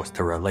was forced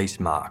to release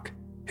Mark,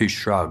 who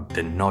shrugged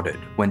and nodded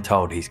when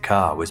told his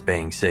car was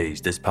being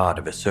seized as part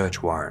of a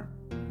search warrant.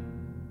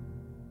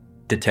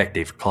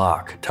 Detective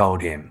Clark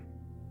told him,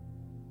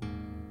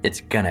 "It's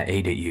gonna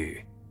eat at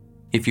you.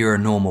 If you're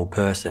a normal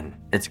person,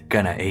 it's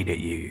gonna eat at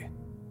you."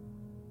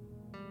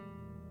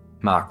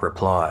 Mark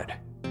replied,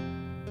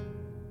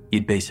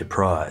 "You'd be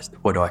surprised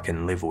what I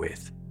can live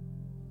with."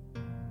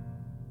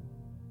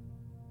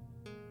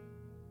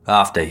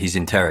 After his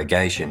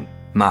interrogation,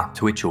 Mark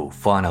Twitchell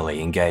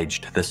finally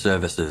engaged the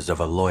services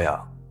of a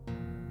lawyer.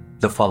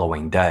 The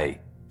following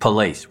day,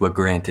 police were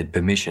granted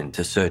permission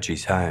to search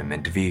his home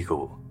and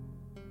vehicle.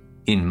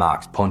 In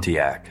Mark's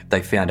Pontiac,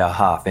 they found a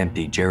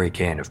half-empty jerry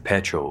can of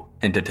petrol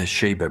and a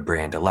Toshiba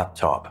brand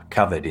laptop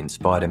covered in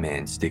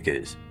Spider-Man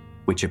stickers,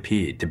 which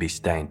appeared to be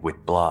stained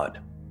with blood.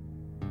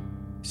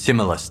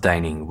 Similar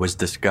staining was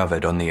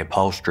discovered on the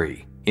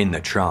upholstery, in the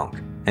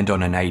trunk, and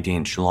on an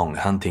 8-inch long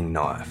hunting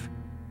knife.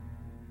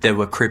 There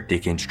were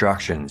cryptic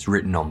instructions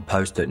written on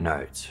post-it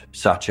notes,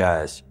 such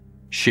as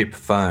 "Ship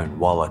phone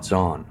while it's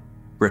on,"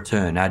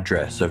 "Return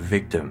address of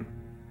victim,"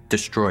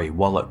 "Destroy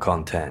wallet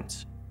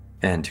contents,"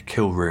 and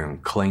 "Kill room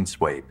clean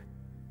sweep,"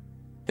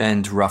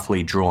 and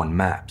roughly drawn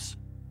maps,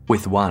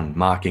 with one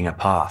marking a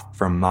path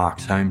from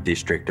Mark's home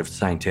district of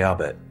St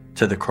Albert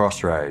to the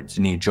crossroads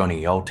near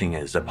Johnny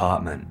Altinger's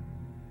apartment.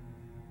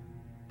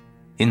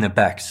 In the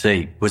back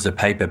seat was a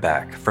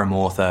paperback from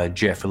author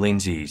Jeff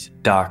Lindsay's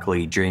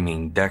Darkly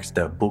Dreaming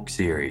Dexter book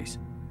series,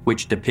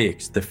 which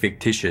depicts the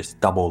fictitious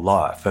double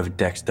life of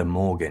Dexter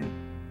Morgan.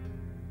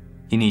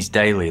 In his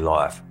daily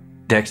life,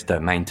 Dexter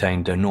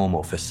maintained a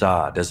normal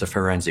facade as a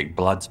forensic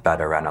blood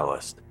spatter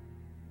analyst.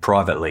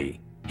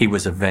 Privately, he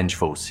was a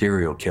vengeful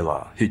serial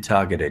killer who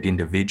targeted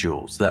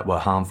individuals that were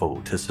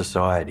harmful to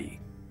society.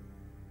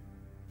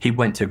 He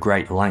went to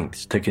great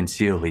lengths to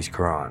conceal his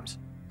crimes,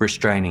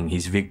 restraining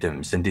his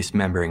victims and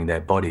dismembering their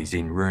bodies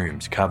in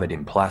rooms covered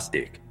in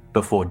plastic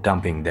before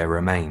dumping their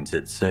remains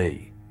at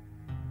sea.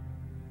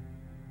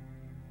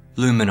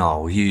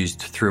 Luminol used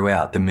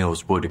throughout the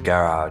Millswood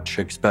garage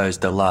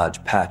exposed a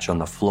large patch on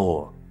the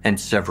floor and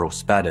several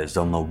spatters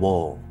on the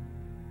wall.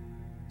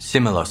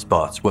 Similar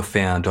spots were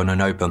found on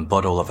an open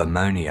bottle of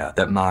ammonia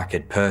that Mark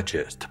had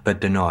purchased but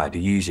denied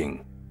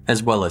using,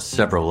 as well as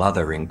several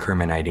other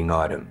incriminating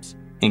items,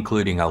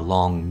 including a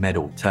long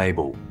metal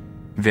table,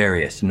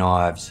 various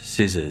knives,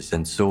 scissors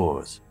and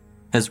saws,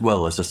 as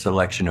well as a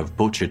selection of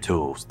butcher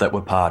tools that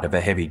were part of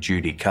a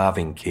heavy-duty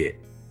carving kit,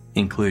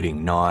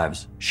 including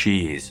knives,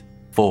 shears,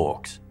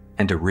 forks,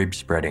 and a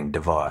rib-spreading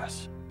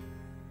device.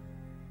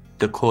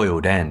 The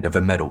coiled end of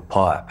a metal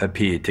pipe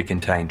appeared to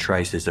contain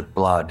traces of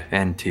blood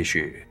and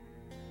tissue.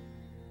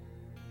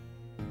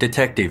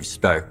 Detectives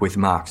spoke with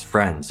Mark's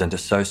friends and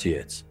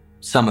associates,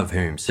 some of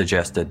whom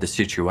suggested the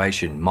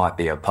situation might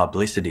be a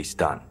publicity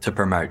stunt to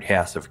promote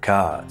House of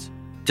Cards,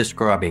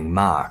 describing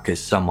Mark as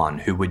someone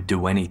who would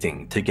do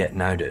anything to get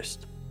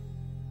noticed.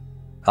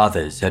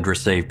 Others had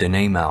received an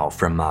email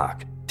from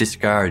Mark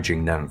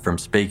discouraging them from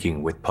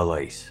speaking with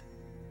police.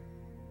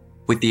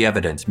 With the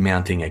evidence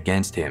mounting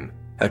against him,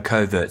 a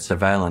covert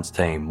surveillance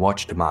team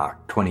watched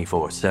Mark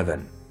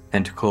 24/7,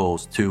 and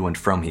calls to and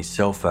from his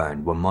cell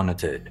phone were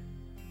monitored.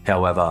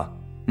 However,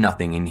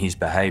 nothing in his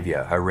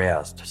behaviour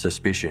aroused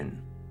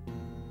suspicion.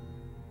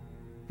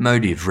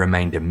 Motive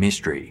remained a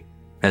mystery,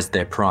 as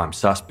their prime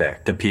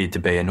suspect appeared to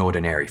be an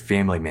ordinary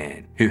family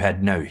man who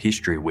had no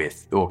history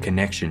with or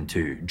connection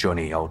to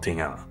Johnny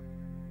Altinger.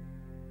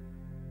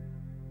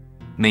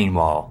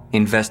 Meanwhile,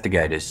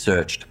 investigators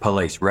searched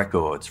police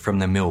records from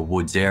the Mill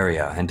Woods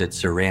area and its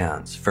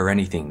surrounds for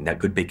anything that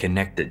could be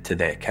connected to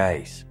their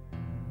case.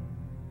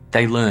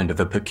 They learned of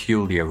a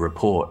peculiar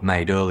report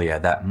made earlier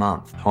that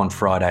month on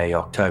Friday,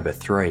 October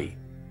 3,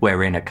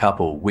 wherein a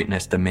couple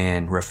witnessed a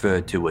man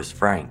referred to as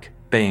Frank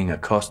being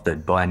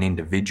accosted by an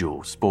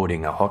individual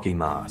sporting a hockey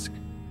mask.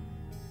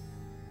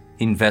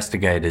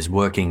 Investigators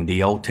working the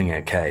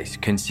Altinger case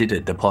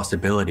considered the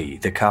possibility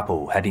the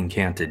couple had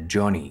encountered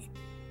Johnny,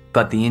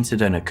 but the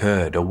incident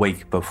occurred a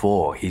week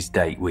before his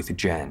date with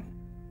Jen.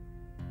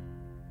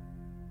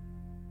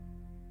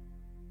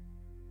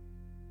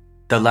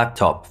 The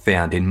laptop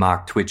found in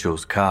Mark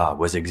Twitchell's car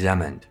was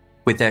examined,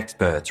 with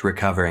experts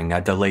recovering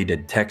a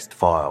deleted text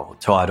file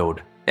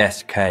titled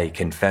SK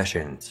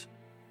Confessions.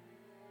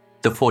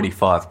 The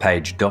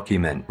 45-page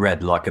document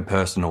read like a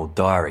personal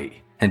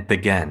diary and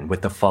began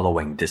with the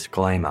following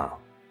disclaimer.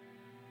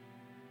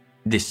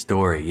 This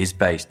story is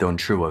based on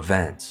true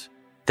events.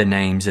 The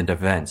names and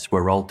events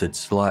were altered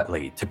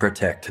slightly to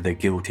protect the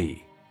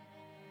guilty.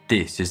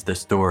 This is the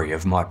story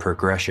of my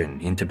progression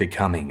into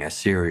becoming a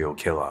serial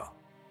killer.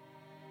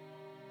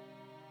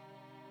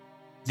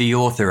 The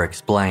author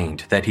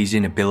explained that his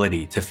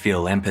inability to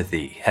feel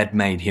empathy had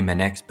made him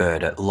an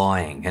expert at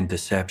lying and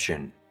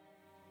deception.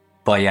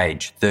 By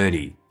age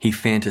 30, he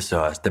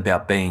fantasized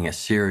about being a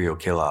serial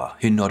killer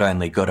who not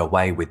only got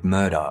away with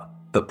murder,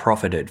 but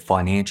profited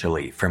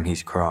financially from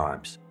his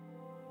crimes.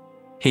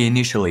 He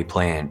initially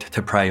planned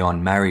to prey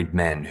on married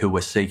men who were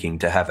seeking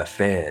to have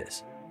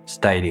affairs,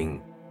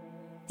 stating,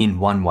 In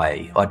one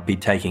way, I'd be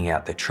taking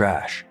out the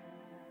trash,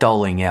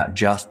 doling out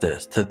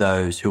justice to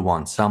those who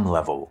on some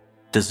level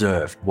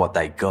deserved what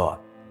they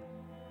got.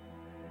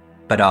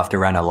 But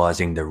after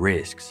analysing the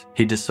risks,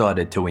 he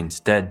decided to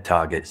instead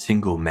target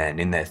single men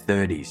in their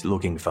 30s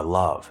looking for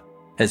love,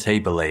 as he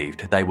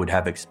believed they would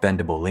have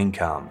expendable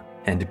income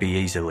and be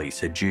easily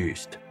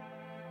seduced.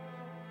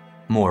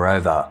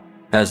 Moreover,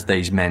 as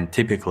these men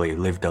typically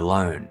lived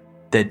alone,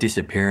 their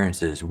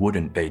disappearances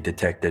wouldn't be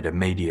detected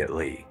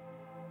immediately.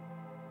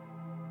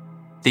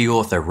 The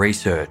author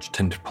researched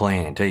and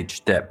planned each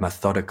step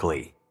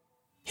methodically.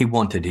 He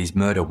wanted his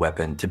murder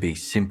weapon to be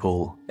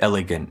simple,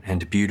 elegant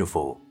and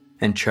beautiful,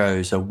 and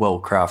chose a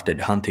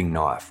well-crafted hunting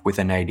knife with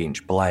an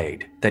 8-inch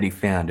blade that he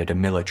found at a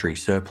military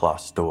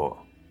surplus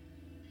store.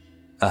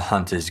 A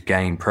hunter's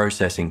game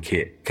processing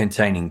kit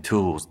containing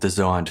tools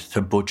designed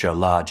to butcher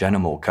large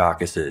animal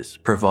carcasses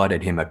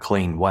provided him a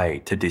clean way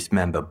to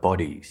dismember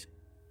bodies.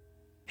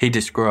 He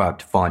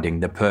described finding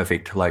the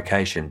perfect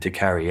location to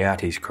carry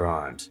out his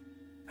crimes,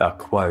 a,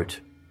 quote,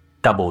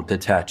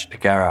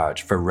 double-detached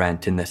garage for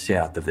rent in the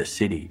south of the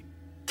city,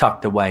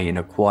 tucked away in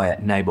a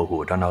quiet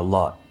neighbourhood on a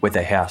lot with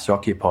a house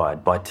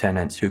occupied by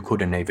tenants who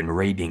couldn't even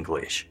read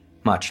English,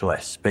 much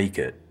less speak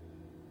it.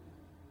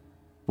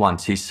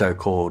 Once his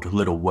so-called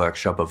little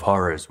workshop of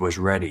horrors was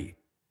ready,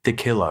 the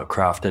killer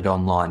crafted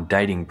online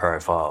dating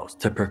profiles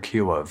to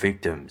procure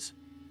victims,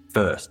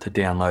 first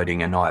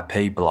downloading an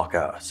IP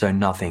blocker so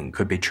nothing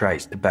could be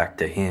traced back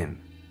to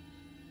him.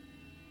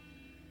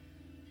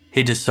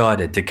 He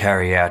decided to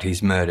carry out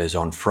his murders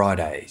on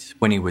Fridays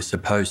when he was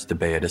supposed to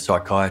be at a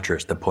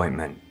psychiatrist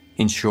appointment,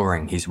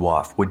 ensuring his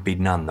wife would be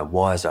none the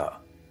wiser.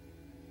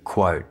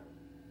 Quote,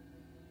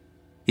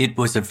 "It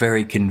was a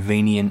very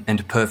convenient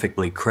and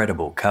perfectly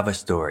credible cover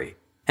story,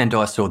 and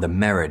I saw the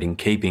merit in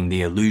keeping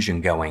the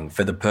illusion going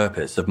for the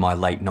purpose of my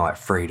late-night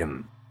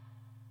freedom.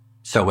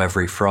 So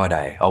every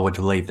Friday I would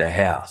leave the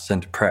house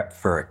and prep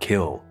for a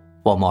kill,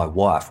 while my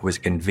wife was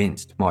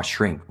convinced my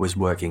shrink was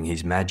working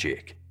his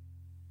magic.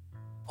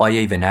 I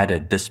even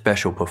added the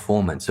special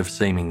performance of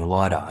seeming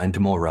lighter and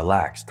more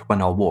relaxed when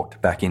I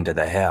walked back into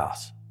the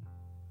house.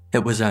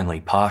 It was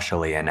only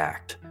partially an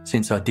act,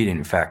 since I did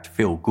in fact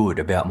feel good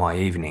about my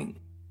evening,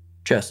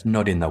 just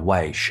not in the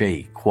way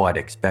she quite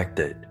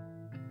expected."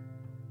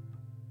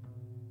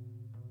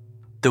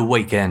 The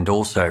weekend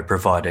also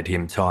provided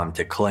him time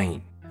to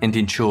clean and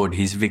ensured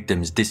his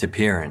victim's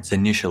disappearance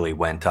initially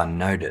went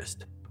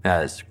unnoticed,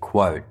 as,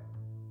 quote,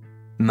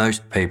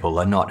 "Most people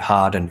are not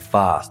hard and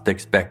fast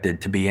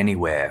expected to be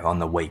anywhere on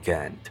the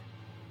weekend."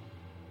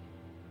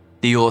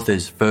 The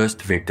author's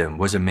first victim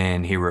was a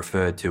man he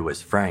referred to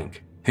as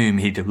Frank, whom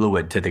he'd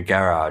lured to the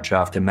garage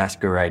after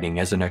masquerading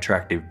as an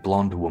attractive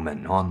blonde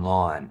woman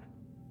online.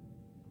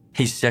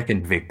 His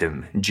second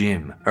victim,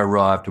 Jim,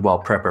 arrived while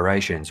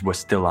preparations were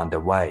still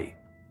underway,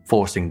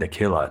 forcing the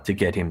killer to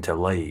get him to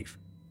leave.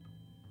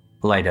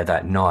 Later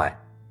that night,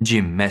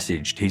 Jim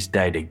messaged his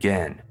date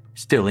again,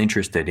 still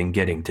interested in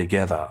getting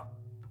together.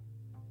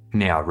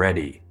 Now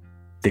ready,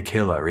 the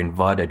killer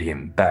invited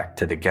him back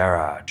to the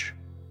garage.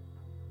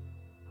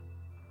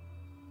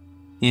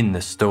 In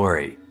the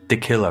story, the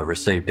killer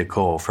received a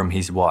call from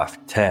his wife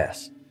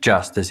Tess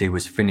just as he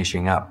was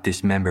finishing up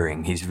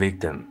dismembering his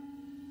victim.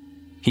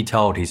 He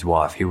told his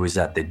wife he was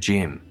at the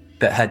gym,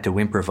 but had to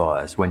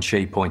improvise when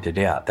she pointed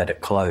out that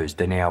it closed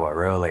an hour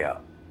earlier,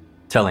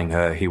 telling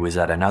her he was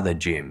at another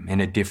gym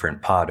in a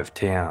different part of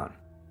town.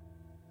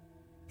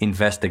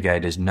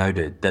 Investigators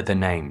noted that the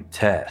name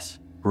Tess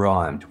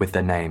rhymed with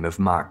the name of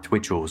Mark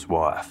Twitchell's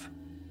wife.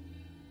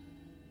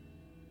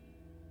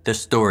 The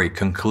story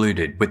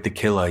concluded with the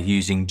killer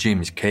using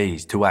Jim's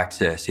keys to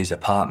access his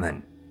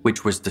apartment,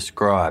 which was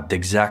described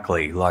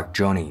exactly like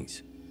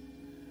Johnny's.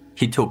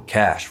 He took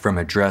cash from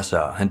a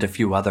dresser and a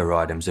few other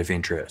items of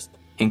interest,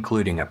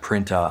 including a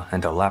printer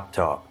and a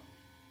laptop.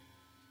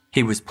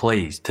 He was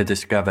pleased to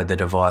discover the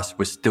device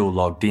was still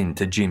logged in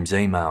to Jim's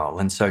email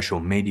and social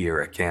media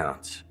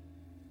accounts.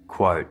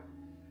 Quote,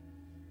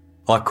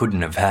 "I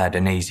couldn't have had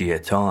an easier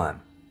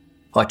time.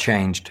 I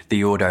changed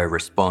the auto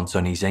response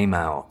on his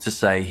email to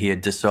say he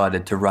had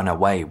decided to run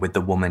away with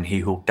the woman he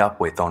hooked up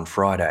with on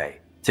Friday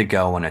to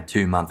go on a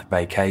 2-month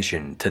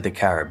vacation to the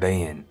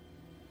Caribbean."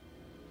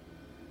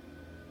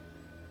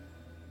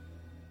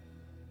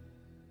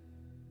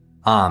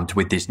 Armed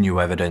with this new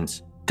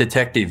evidence,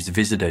 detectives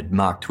visited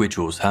Mark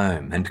Twitchell's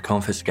home and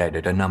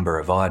confiscated a number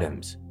of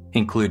items,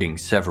 including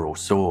several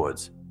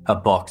swords, a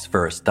box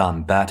for a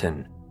stun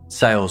baton,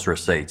 sales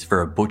receipts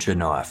for a butcher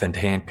knife and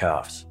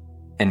handcuffs,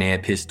 an air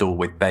pistol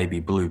with baby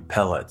blue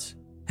pellets,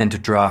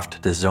 and draft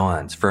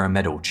designs for a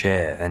metal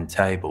chair and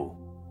table.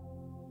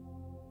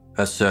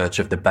 A search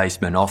of the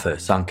basement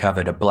office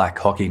uncovered a black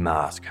hockey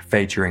mask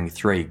featuring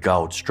 3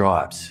 gold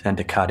stripes and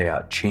a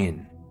cut-out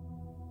chin.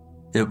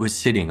 It was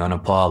sitting on a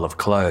pile of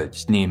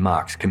clothes near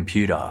Mark's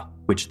computer,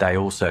 which they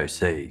also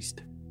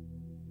seized.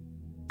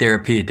 There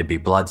appeared to be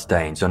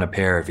bloodstains on a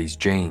pair of his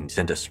jeans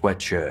and a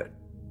sweatshirt.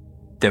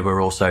 There were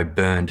also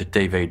burned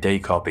DVD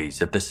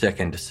copies of the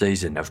second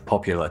season of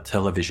popular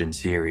television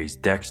series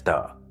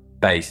Dexter,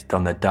 based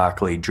on the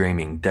darkly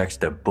dreaming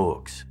Dexter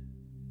books.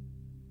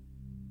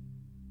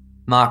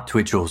 Mark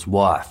Twitchell's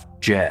wife,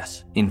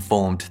 Jess,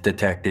 informed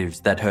detectives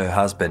that her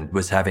husband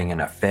was having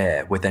an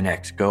affair with an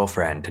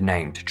ex-girlfriend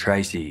named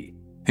Tracy,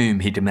 whom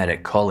he'd met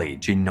at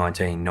college in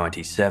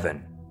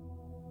 1997.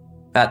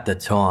 At the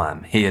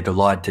time, he had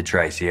lied to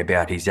Tracy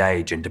about his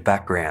age and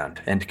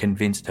background and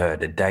convinced her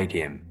to date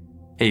him,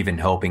 even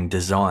helping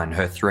design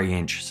her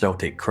 3-inch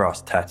Celtic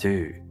cross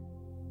tattoo.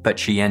 But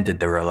she ended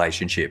the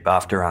relationship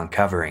after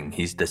uncovering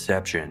his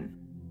deception.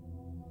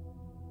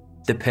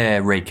 The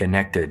pair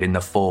reconnected in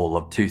the fall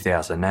of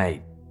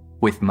 2008,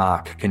 with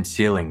Mark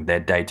concealing their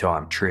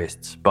daytime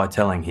trysts by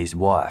telling his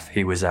wife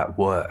he was at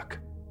work.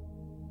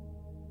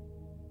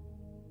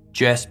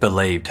 Jess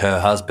believed her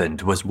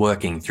husband was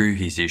working through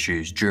his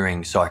issues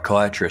during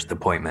psychiatrist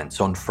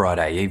appointments on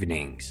Friday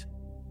evenings,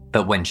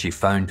 but when she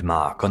phoned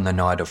Mark on the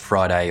night of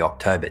Friday,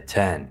 October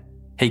 10,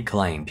 he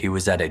claimed he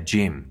was at a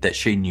gym that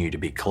she knew to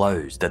be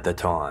closed at the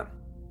time.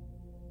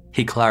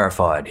 He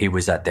clarified he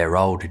was at their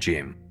old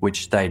gym,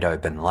 which stayed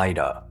open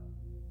later.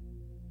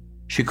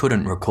 She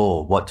couldn't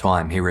recall what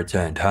time he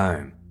returned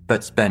home,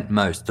 but spent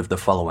most of the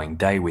following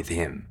day with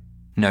him,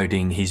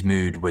 noting his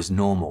mood was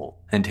normal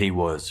and he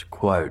was,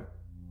 quote,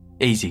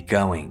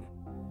 easygoing,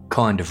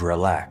 kind of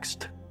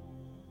relaxed.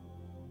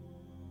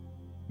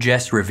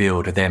 Jess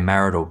revealed their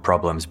marital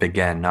problems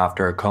began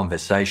after a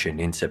conversation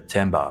in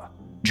September,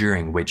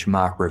 during which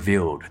Mark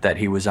revealed that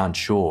he was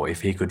unsure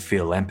if he could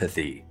feel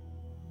empathy.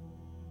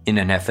 In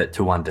an effort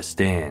to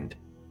understand,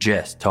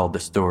 Jess told the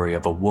story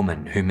of a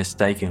woman who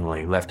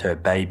mistakenly left her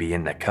baby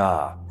in the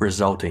car,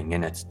 resulting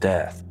in its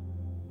death.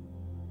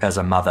 As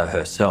a mother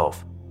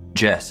herself,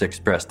 Jess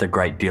expressed a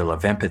great deal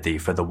of empathy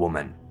for the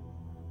woman,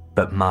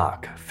 but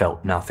Mark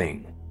felt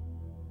nothing.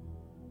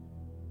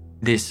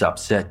 This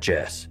upset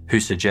Jess, who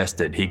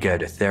suggested he go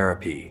to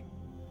therapy.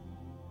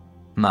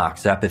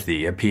 Mark's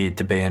apathy appeared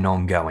to be an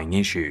ongoing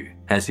issue,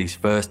 as his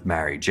first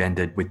marriage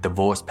ended with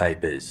divorce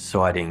papers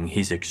citing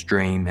his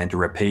extreme and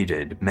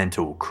repeated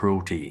mental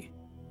cruelty.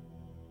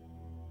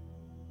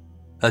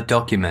 A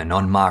document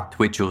on Mark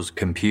Twitchell's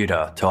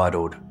computer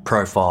titled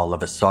Profile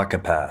of a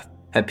Psychopath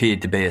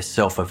appeared to be a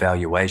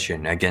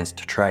self-evaluation against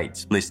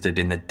traits listed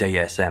in the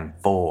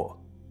DSM-4,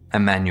 a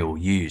manual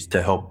used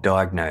to help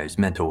diagnose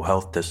mental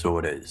health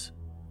disorders.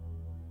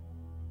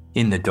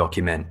 In the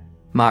document,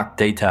 Mark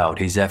detailed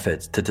his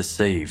efforts to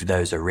deceive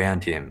those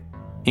around him,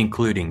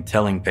 including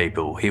telling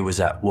people he was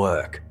at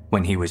work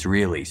when he was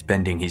really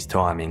spending his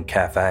time in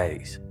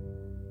cafes.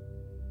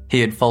 He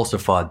had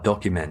falsified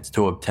documents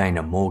to obtain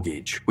a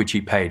mortgage, which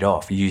he paid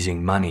off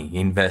using money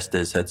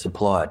investors had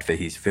supplied for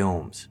his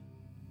films.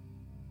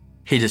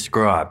 He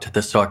described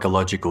the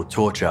psychological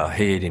torture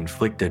he had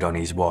inflicted on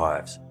his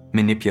wives,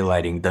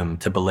 manipulating them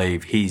to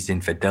believe his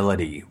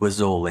infidelity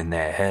was all in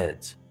their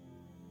heads.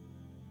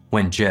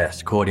 When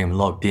Jess caught him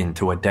logged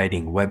into a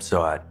dating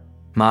website,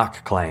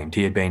 Mark claimed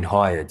he had been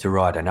hired to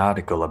write an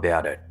article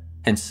about it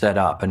and set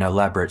up an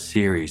elaborate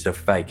series of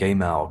fake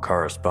email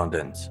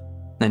correspondence,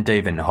 and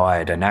even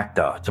hired an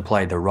actor to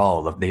play the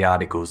role of the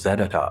article's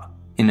editor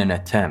in an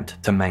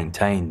attempt to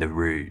maintain the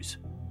ruse.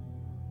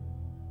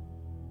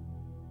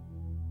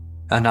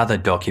 Another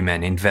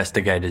document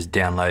investigators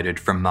downloaded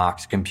from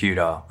Mark's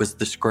computer was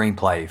the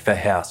screenplay for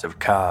House of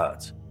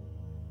Cards.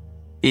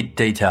 It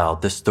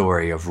detailed the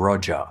story of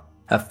Roger,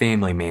 a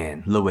family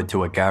man lured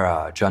to a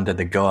garage under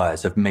the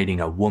guise of meeting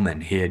a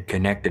woman he had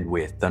connected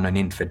with on an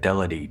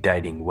infidelity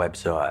dating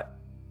website.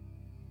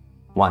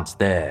 Once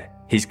there,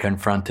 he's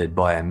confronted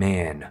by a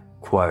man,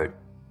 quote,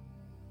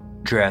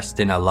 dressed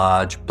in a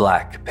large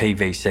black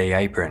PVC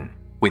apron,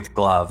 with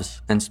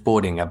gloves and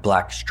sporting a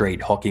black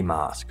street hockey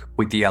mask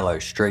with yellow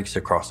streaks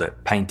across it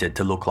painted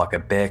to look like a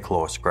bear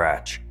claw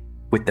scratch,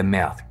 with the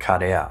mouth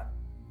cut out.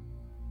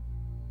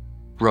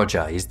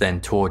 Roger is then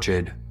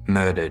tortured,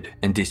 murdered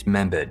and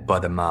dismembered by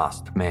the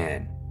masked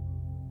man.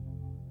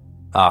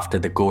 After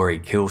the gory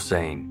kill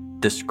scene,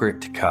 the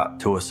script cut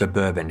to a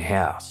suburban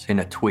house in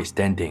a twist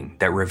ending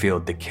that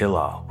revealed the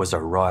killer was a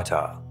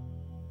writer.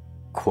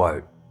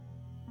 Quote,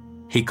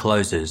 he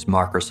closes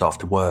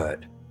Microsoft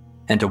Word,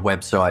 and a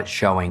website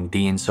showing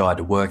the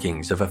inside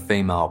workings of a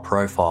female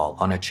profile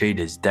on a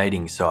cheater's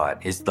dating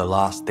site is the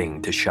last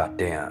thing to shut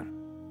down.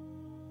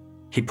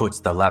 He puts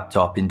the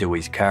laptop into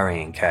his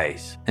carrying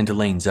case and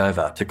leans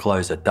over to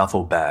close a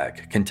duffel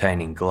bag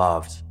containing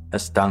gloves, a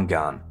stun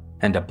gun,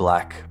 and a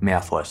black,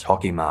 mouthless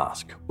hockey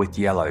mask with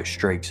yellow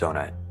streaks on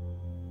it.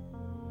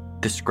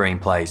 The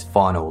screenplay's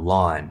final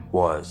line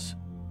was,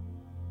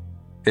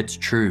 it's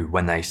true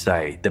when they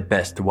say the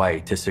best way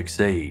to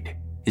succeed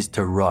is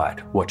to write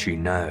what you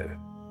know.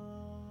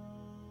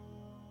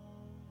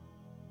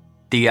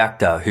 The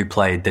actor who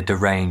played the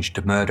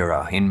deranged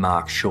murderer in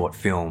Mark's short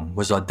film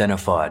was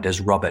identified as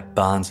Robert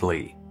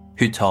Barnsley,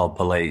 who told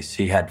police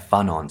he had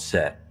fun on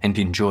set and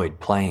enjoyed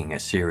playing a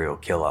serial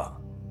killer.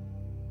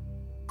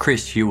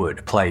 Chris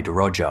Heward played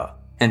Roger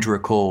and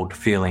recalled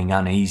feeling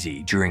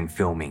uneasy during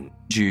filming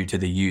due to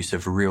the use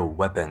of real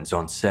weapons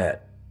on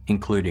set,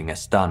 including a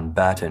stun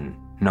baton,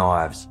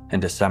 knives,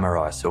 and a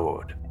samurai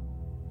sword.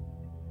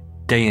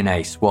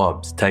 DNA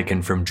swabs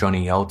taken from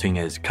Johnny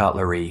Altinger's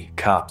cutlery,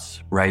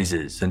 cups,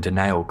 razors and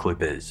nail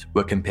clippers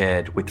were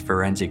compared with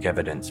forensic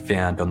evidence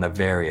found on the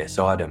various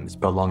items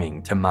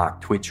belonging to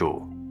Mark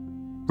Twitchell,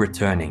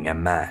 returning a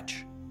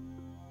match.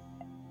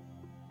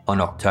 On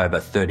October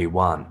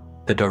 31,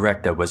 the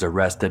director was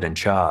arrested and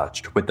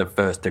charged with the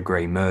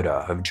first-degree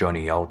murder of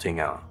Johnny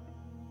Altinger.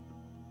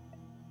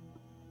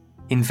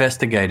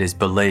 Investigators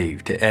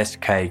believed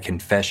SK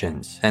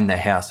confessions and the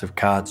House of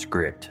Cards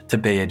script to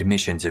be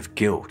admissions of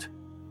guilt,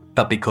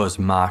 but because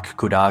Mark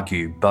could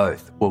argue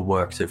both were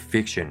works of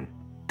fiction,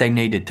 they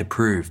needed to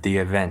prove the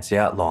events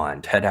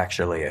outlined had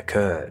actually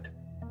occurred.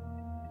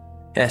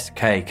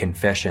 SK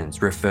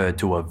confessions referred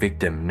to a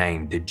victim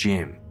named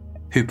Jim,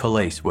 who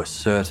police were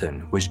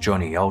certain was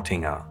Johnny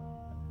Altinger,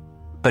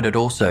 but it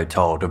also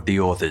told of the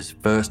author's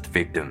first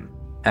victim,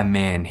 a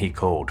man he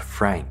called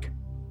Frank.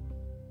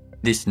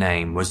 This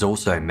name was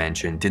also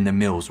mentioned in the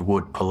Mills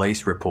Wood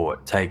police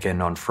report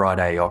taken on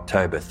Friday,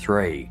 October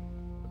 3.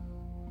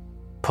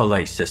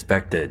 Police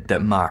suspected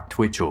that Mark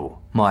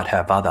Twitchell might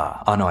have other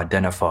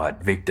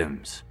unidentified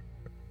victims.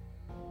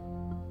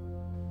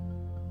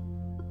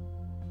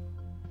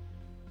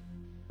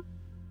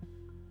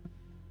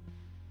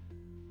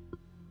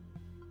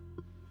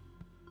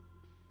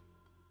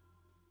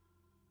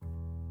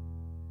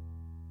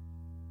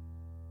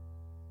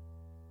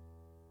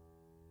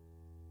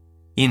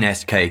 In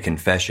SK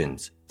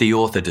Confessions, the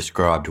author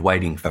described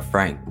waiting for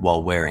Frank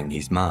while wearing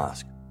his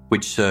mask,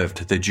 which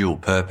served the dual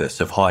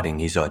purpose of hiding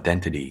his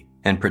identity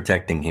and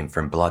protecting him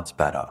from blood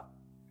spatter.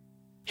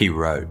 He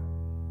wrote,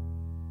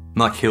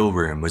 "My kill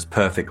room was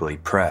perfectly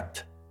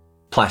prepped.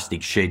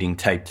 Plastic sheeting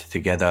taped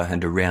together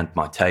and around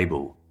my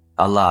table,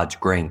 a large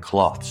green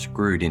cloth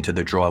screwed into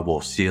the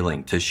drywall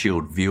ceiling to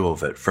shield view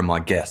of it from my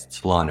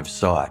guests' line of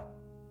sight,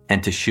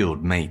 and to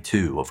shield me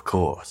too, of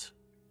course.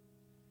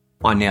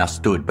 I now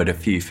stood but a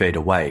few feet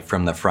away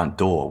from the front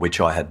door, which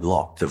I had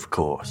locked, of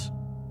course.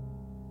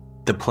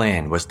 The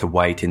plan was to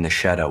wait in the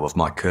shadow of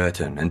my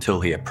curtain until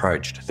he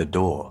approached the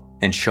door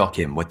and shock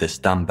him with the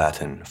stun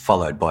baton,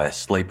 followed by a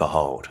sleeper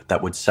hold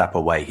that would sap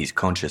away his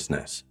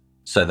consciousness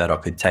so that I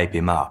could tape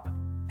him up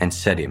and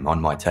set him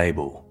on my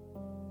table."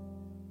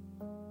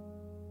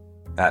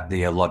 At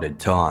the allotted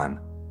time,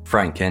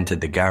 Frank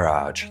entered the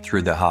garage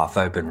through the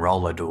half-open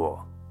roller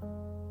door.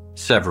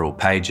 Several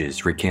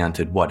pages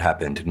recounted what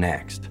happened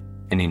next,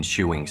 an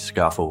ensuing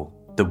scuffle,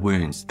 the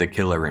wounds the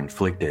killer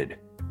inflicted,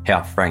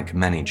 how Frank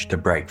managed to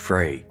break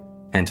free,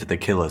 and the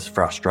killer's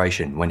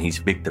frustration when his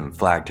victim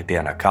flagged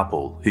down a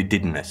couple who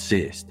didn't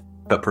assist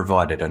but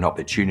provided an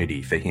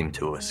opportunity for him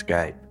to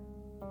escape.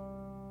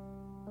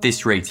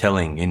 This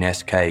retelling in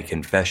SK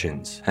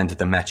Confessions and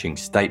the matching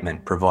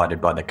statement provided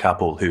by the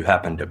couple who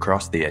happened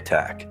across the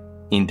attack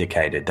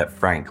indicated that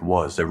Frank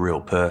was a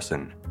real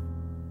person.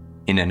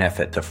 In an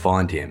effort to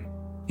find him,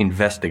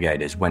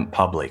 investigators went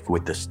public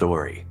with the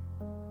story.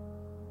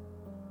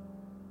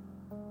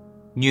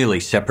 Newly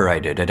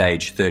separated at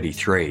age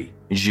 33,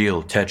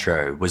 Gilles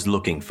Tetreault was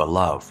looking for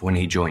love when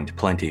he joined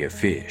Plenty of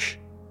Fish.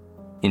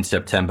 In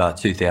September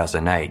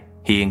 2008,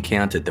 he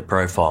encountered the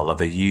profile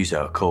of a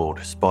user called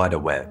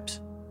Spiderwebs,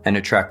 an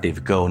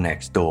attractive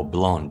girl-next-door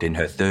blonde in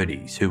her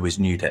 30s who was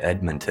new to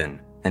Edmonton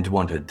and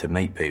wanted to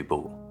meet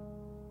people.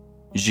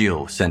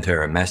 Gilles sent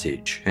her a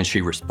message and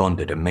she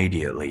responded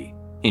immediately,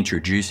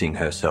 introducing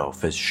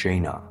herself as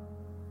Sheena.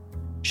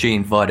 She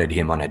invited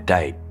him on a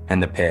date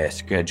and the pair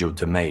scheduled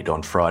to meet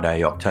on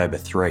Friday, October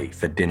 3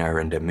 for dinner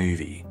and a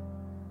movie.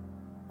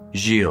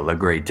 Gilles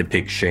agreed to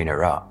pick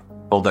Sheena up,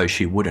 although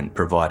she wouldn't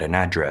provide an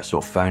address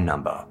or phone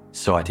number,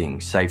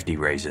 citing safety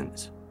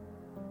reasons.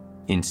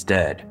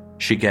 Instead,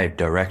 she gave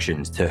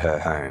directions to her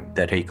home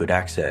that he could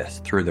access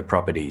through the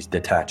property's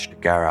detached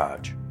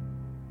garage.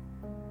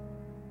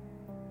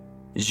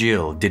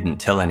 Gilles didn't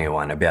tell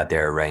anyone about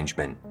their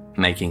arrangement,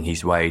 making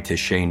his way to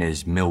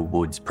Sheena's Mill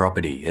Woods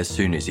property as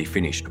soon as he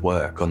finished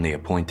work on the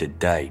appointed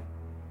date.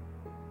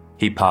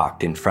 He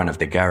parked in front of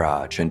the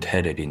garage and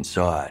headed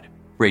inside,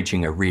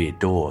 reaching a rear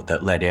door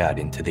that led out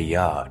into the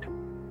yard.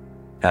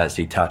 As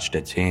he touched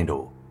its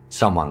handle,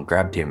 someone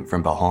grabbed him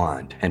from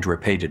behind and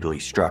repeatedly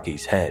struck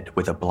his head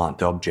with a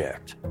blunt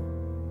object.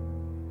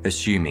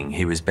 Assuming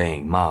he was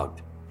being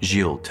mugged,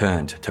 Gilles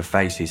turned to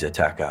face his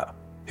attacker,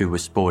 who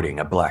was sporting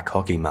a black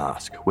hockey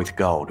mask with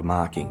gold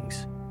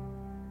markings.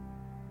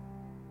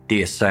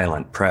 The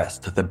assailant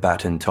pressed the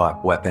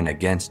baton-type weapon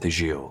against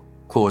Gilles,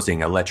 causing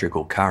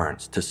electrical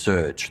currents to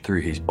surge through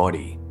his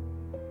body.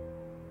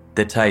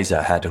 The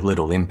taser had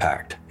little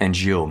impact and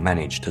Gilles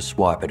managed to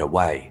swipe it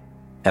away,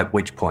 at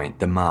which point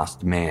the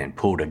masked man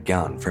pulled a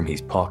gun from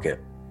his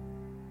pocket.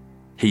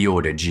 He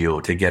ordered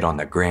Gilles to get on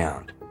the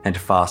ground and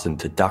fastened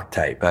the duct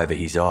tape over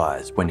his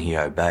eyes when he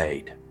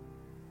obeyed.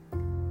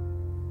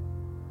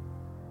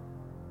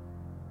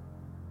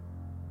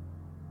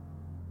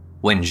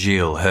 When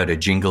Gilles heard a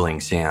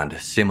jingling sound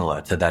similar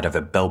to that of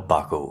a belt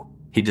buckle,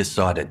 he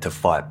decided to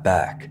fight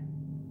back.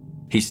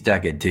 He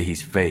staggered to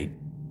his feet,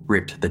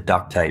 ripped the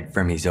duct tape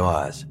from his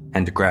eyes,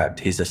 and grabbed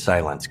his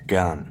assailant's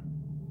gun,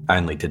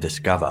 only to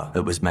discover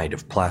it was made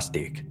of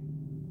plastic.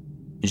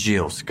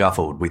 Gilles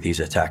scuffled with his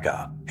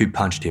attacker, who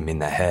punched him in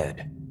the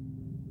head.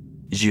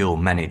 Gilles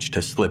managed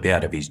to slip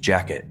out of his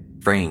jacket,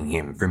 freeing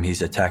him from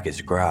his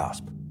attacker's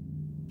grasp.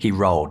 He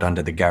rolled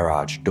under the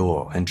garage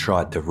door and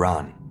tried to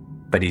run,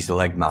 but his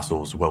leg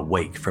muscles were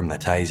weak from the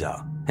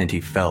taser, and he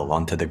fell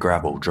onto the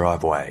gravel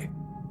driveway.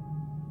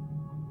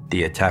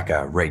 The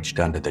attacker reached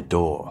under the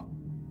door,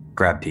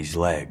 grabbed his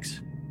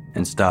legs,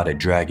 and started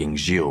dragging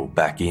Gilles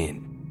back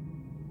in.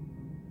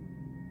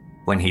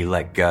 When he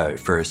let go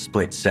for a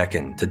split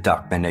second to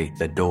duck beneath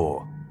the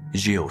door,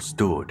 Gilles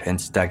stood and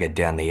staggered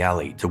down the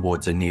alley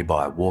towards a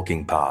nearby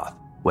walking path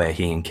where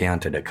he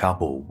encountered a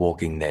couple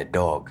walking their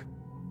dog.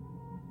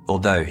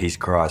 Although his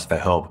cries for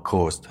help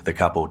caused the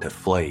couple to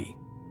flee,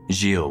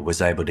 Gilles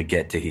was able to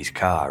get to his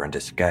car and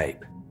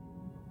escape.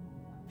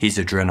 His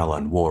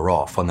adrenaline wore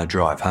off on the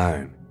drive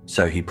home,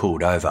 so he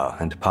pulled over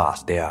and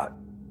passed out.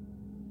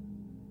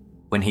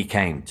 When he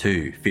came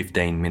to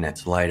 15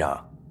 minutes later,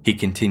 he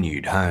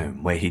continued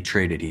home where he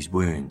treated his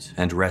wounds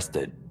and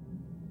rested.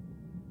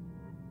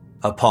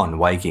 Upon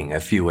waking a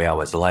few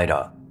hours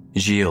later,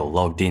 Gilles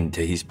logged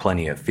into his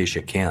Plenty of Fish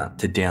account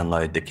to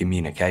download the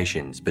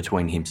communications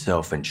between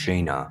himself and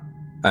Sheena,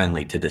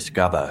 only to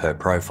discover her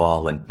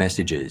profile and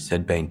messages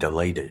had been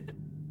deleted.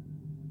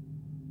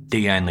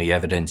 The only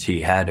evidence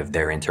he had of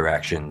their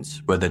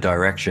interactions were the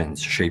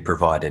directions she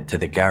provided to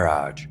the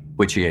garage,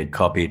 which he had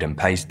copied and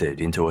pasted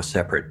into a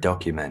separate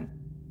document.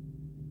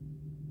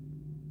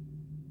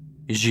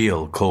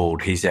 Gilles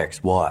called his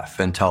ex-wife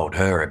and told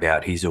her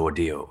about his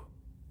ordeal.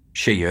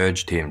 She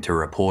urged him to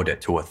report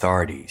it to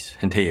authorities,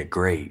 and he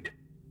agreed,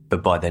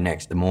 but by the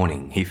next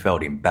morning he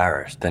felt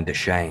embarrassed and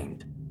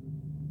ashamed.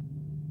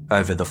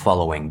 Over the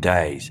following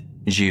days,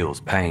 Gilles'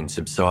 pain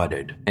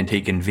subsided, and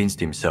he convinced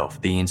himself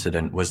the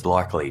incident was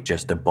likely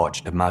just a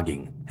botched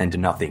mugging and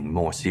nothing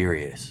more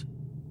serious.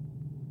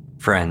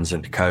 Friends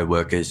and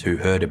co-workers who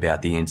heard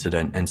about the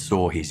incident and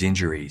saw his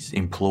injuries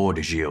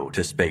implored Gilles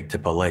to speak to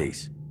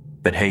police,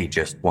 but he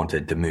just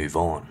wanted to move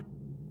on.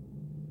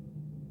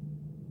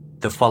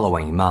 The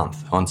following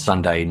month, on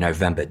Sunday,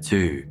 November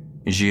 2,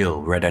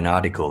 Gilles read an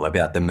article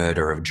about the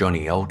murder of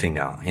Johnny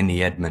Altinger in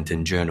the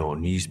Edmonton Journal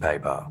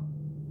newspaper.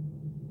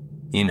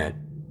 In it,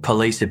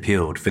 police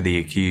appealed for the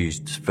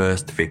accused's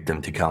first victim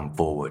to come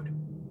forward,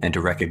 and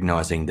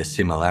recognising the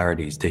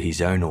similarities to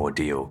his own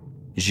ordeal,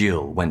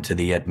 Gilles went to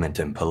the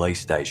Edmonton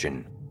police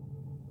station.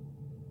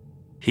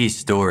 His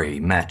story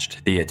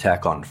matched the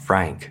attack on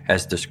Frank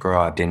as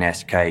described in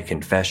SK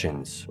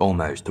Confessions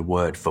almost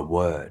word for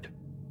word.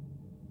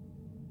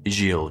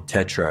 Gilles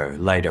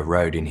Tetreault later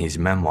wrote in his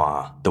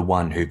memoir, The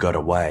One Who Got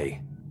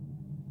Away,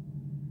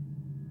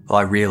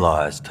 "I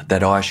realised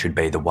that I should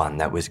be the one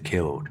that was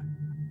killed.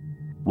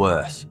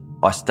 Worse,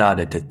 I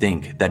started to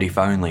think that if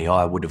only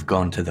I would have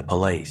gone to the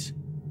police,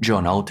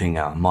 John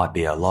Altinger might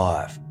be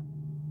alive.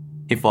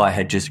 If I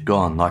had just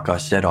gone like I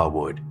said I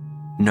would,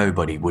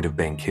 nobody would have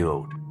been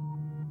killed.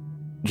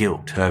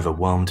 Guilt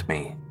overwhelmed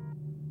me."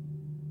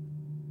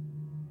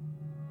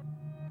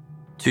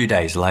 2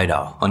 days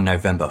later, on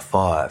November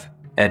 5,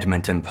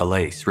 Edmonton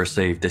police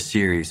received a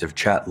series of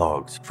chat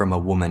logs from a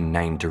woman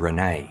named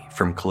Renee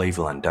from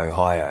Cleveland,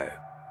 Ohio.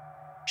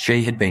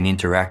 She had been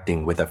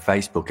interacting with a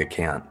Facebook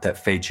account that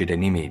featured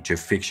an image of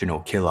fictional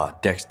killer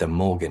Dexter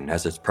Morgan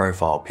as its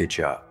profile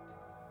picture.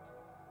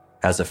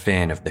 As a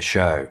fan of the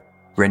show,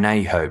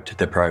 Renee hoped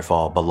the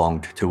profile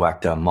belonged to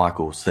actor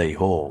Michael C.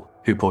 Hall,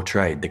 who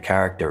portrayed the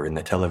character in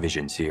the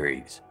television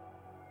series.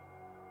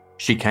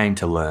 She came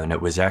to learn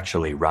it was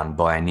actually run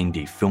by an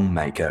indie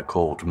filmmaker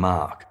called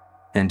Mark,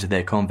 and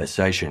their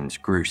conversations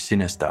grew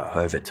sinister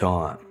over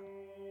time.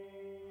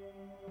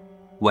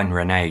 When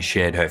Renee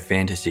shared her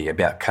fantasy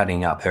about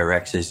cutting up her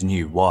ex's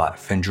new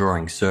wife and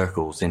drawing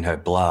circles in her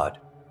blood,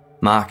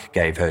 Mark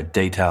gave her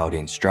detailed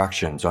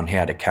instructions on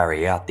how to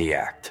carry out the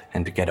act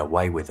and get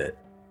away with it.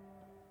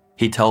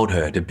 He told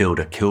her to build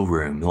a kill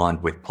room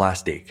lined with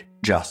plastic,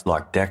 just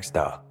like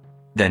Dexter,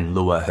 then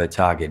lure her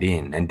target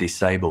in and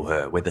disable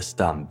her with a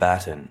stun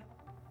baton.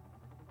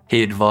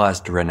 He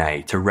advised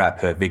Renee to wrap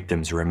her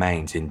victim's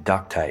remains in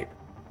duct tape,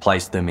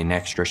 place them in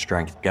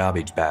extra-strength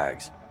garbage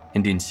bags,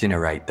 and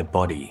incinerate the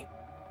body.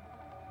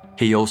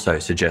 He also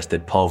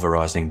suggested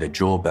pulverising the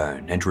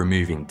jawbone and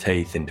removing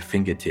teeth and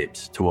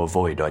fingertips to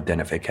avoid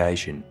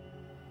identification.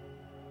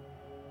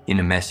 In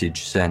a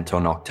message sent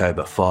on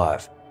October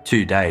 5,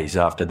 2 days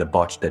after the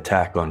botched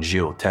attack on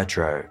Gilles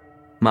Tetreault,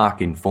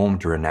 Mark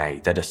informed Renee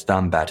that a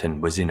stun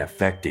baton was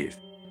ineffective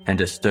and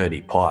a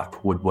sturdy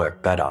pipe would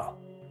work better.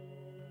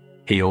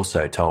 He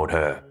also told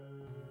her,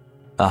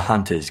 "A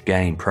hunter's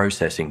game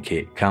processing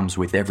kit comes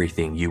with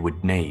everything you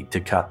would need to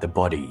cut the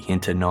body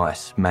into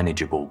nice,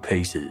 manageable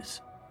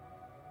pieces."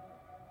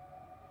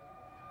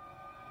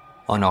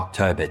 On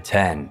October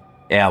 10,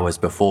 hours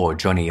before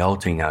Johnny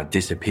Altinger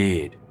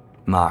disappeared,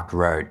 Mark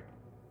wrote,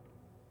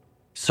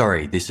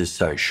 "Sorry this is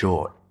so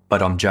short,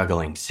 but I'm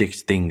juggling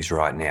 6 things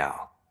right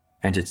now,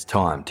 and it's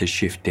time to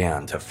shift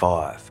down to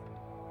 5.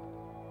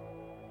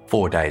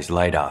 4 days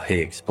later, he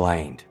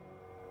explained,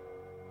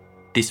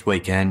 "This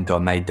weekend I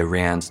made the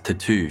rounds to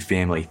 2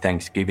 family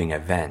Thanksgiving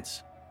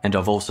events. and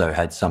I've also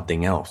had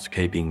something else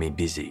keeping me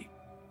busy.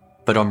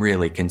 But I'm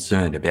really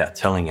concerned about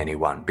telling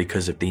anyone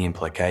because of the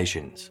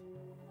implications.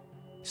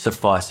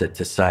 Suffice it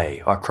to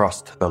say, I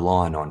crossed the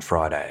line on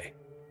Friday,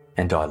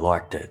 and I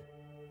liked it.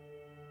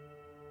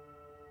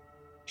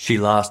 She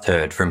last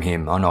heard from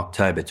him on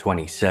October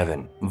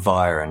 27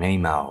 via an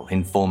email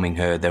informing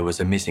her there was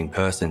a missing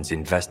persons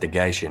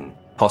investigation,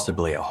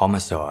 possibly a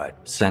homicide,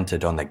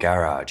 centred on the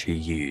garage he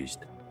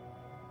used.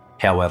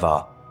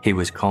 However, he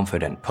was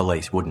confident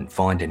police wouldn't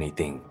find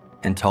anything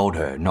and told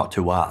her not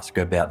to ask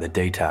about the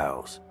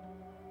details,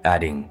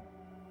 adding,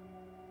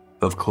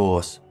 "Of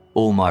course,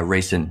 all my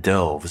recent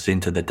delves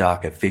into the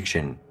darker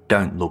fiction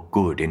don't look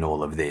good in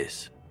all of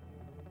this."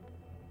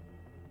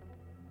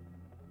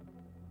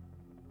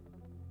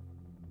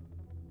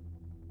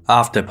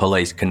 After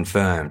police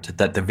confirmed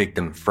that the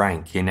victim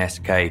Frank in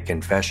SK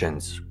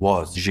Confessions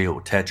was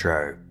Gilles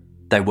Tetreault,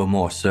 they were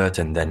more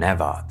certain than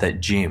ever that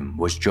Jim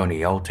was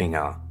Johnny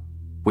Altinger,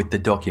 with the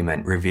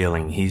document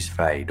revealing his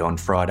fate on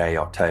Friday,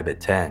 October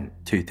 10,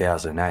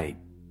 2008.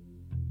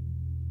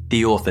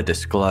 The author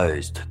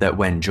disclosed that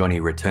when Johnny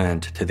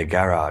returned to the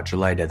garage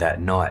later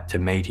that night to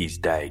meet his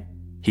date,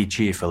 he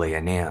cheerfully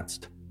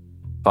announced,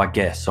 "I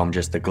guess I'm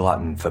just a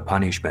glutton for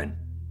punishment,"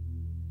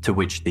 to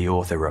which the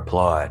author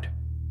replied,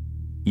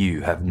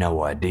 "You have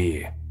no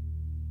idea."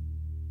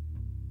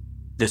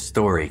 The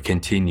story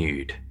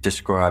continued,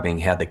 describing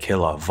how the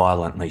killer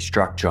violently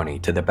struck Johnny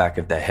to the back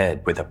of the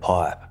head with a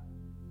pipe.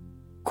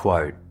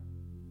 Quote,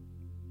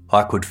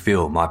 "I could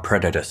feel my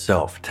predator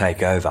self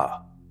take over.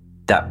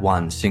 That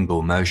one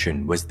single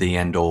motion was the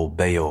end-all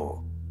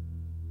be-all.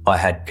 I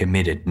had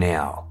committed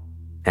now,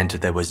 and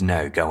there was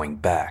no going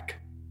back."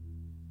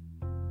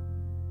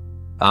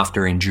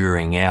 After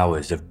enduring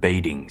hours of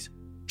beatings,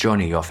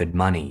 Johnny offered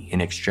money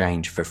in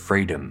exchange for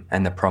freedom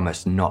and the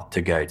promise not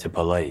to go to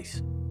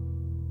police.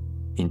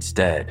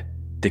 Instead,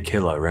 the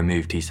killer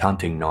removed his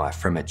hunting knife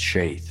from its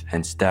sheath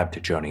and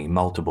stabbed Johnny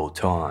multiple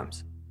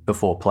times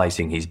before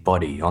placing his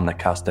body on the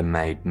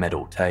custom-made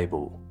metal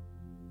table.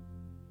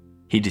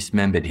 He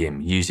dismembered him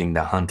using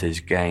the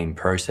hunter's game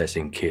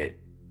processing kit,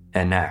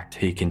 an act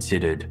he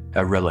considered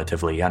a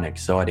relatively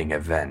unexciting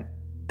event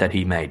that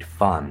he made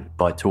fun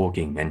by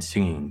talking and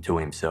singing to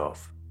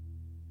himself.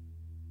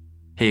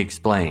 He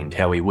explained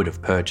how he would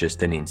have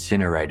purchased an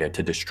incinerator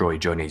to destroy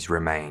Johnny's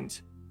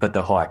remains, but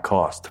the high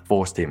cost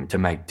forced him to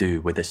make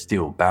do with a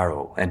steel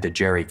barrel and a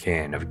jerry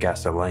can of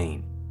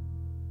gasoline.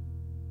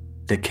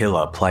 The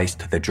killer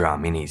placed the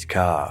drum in his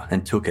car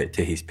and took it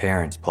to his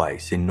parents'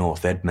 place in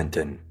North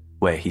Edmonton,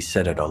 where he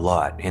set it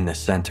alight in the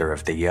centre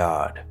of the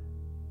yard.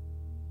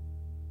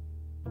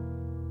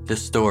 The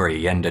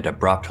story ended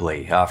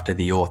abruptly after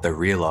the author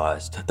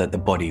realised that the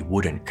body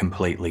wouldn't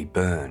completely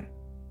burn.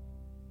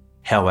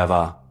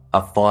 However,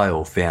 a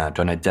file found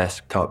on a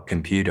desktop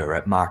computer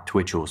at Mark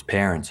Twitchell's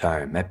parents'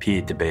 home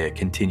appeared to be a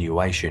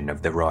continuation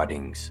of the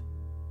writings.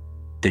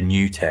 The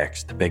new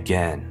text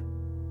began,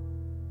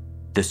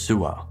 "The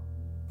sewer.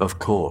 Of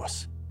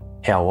course.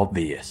 How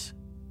obvious.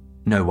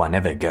 No one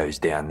ever goes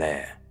down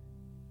there."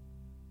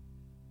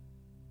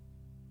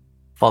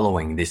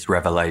 Following this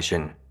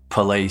revelation,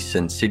 police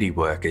and city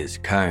workers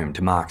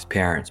combed Mark's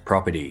parents'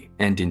 property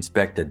and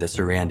inspected the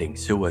surrounding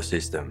sewer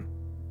system,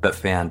 but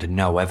found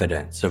no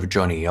evidence of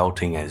Johnny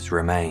Altinger's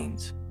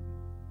remains.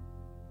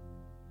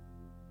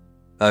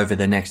 Over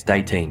the next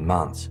 18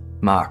 months,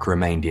 Mark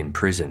remained in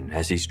prison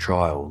as his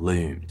trial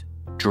loomed,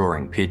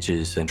 drawing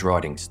pictures and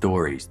writing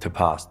stories to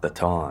pass the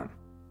time.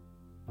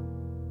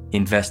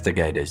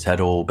 Investigators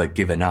had all but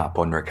given up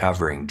on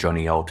recovering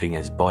Johnny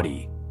Altinger's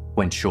body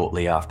when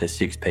shortly after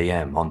 6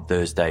 p.m. on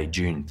Thursday,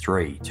 June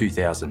 3,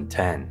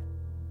 2010,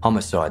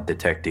 homicide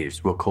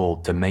detectives were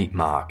called to meet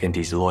Mark and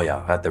his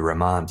lawyer at the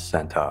remand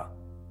centre.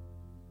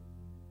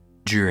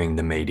 During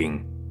the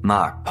meeting,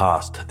 Mark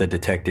passed the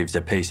detectives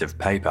a piece of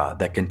paper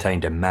that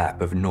contained a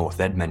map of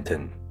North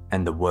Edmonton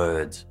and the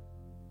words,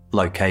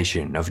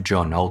 "Location of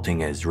John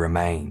Altinger's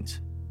remains."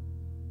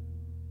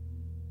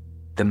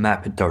 The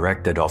map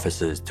directed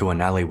officers to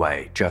an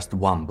alleyway just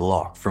 1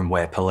 block from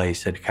where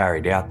police had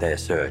carried out their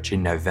search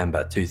in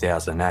November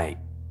 2008.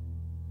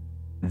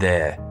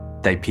 There,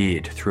 they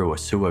peered through a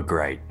sewer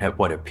grate at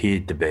what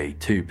appeared to be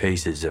 2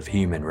 pieces of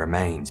human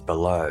remains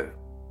below.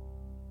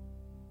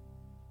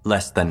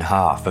 Less than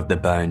half of the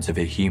bones of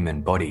a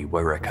human body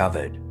were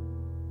recovered,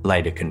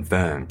 later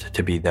confirmed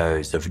to be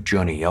those of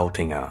Johnny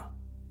Altinger.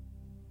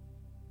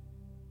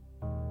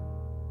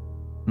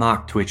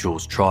 Mark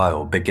Twitchell's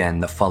trial began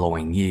the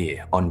following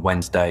year on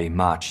Wednesday,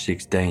 March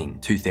 16,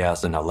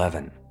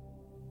 2011.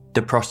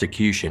 The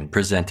prosecution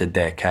presented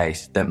their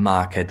case that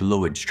Mark had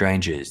lured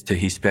strangers to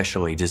his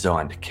specially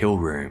designed kill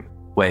room,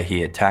 where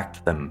he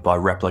attacked them by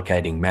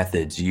replicating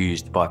methods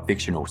used by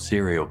fictional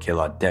serial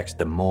killer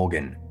Dexter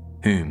Morgan,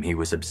 whom he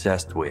was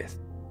obsessed with.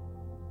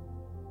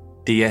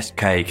 The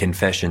SK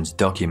Confessions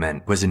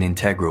document was an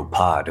integral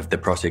part of the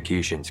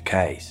prosecution's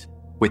case,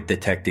 with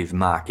Detective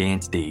Mark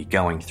Anstey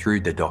going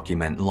through the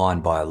document line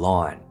by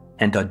line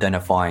and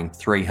identifying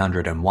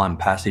 301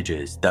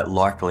 passages that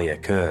likely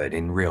occurred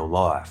in real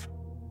life.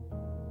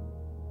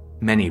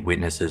 Many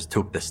witnesses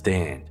took the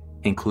stand,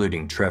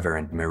 including Trevor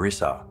and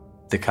Marissa,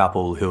 the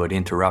couple who had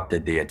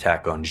interrupted the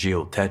attack on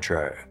Gilles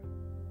Tetreault.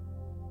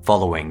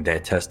 Following their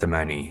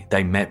testimony,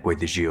 they met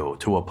with Gilles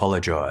to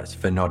apologise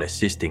for not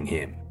assisting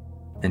him,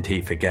 and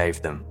he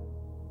forgave them.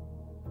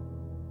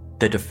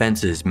 The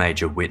defence's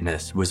major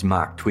witness was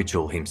Mark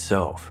Twitchell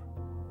himself.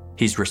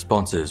 His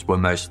responses were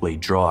mostly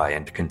dry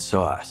and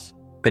concise,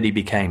 but he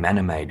became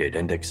animated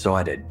and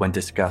excited when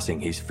discussing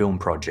his film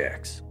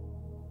projects.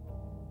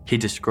 He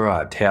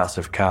described House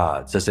of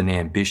Cards as an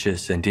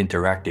ambitious and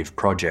interactive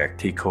project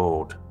he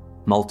called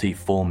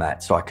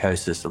multi-format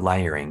psychosis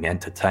layering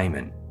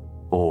entertainment,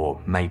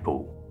 or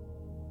MAPLE.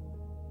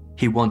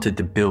 He wanted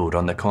to build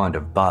on the kind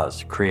of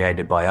buzz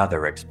created by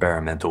other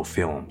experimental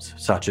films,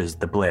 such as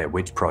The Blair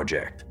Witch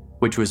Project,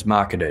 which was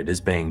marketed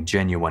as being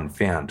genuine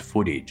found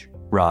footage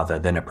rather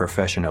than a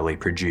professionally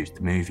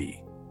produced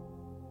movie.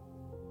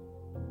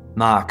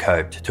 Mark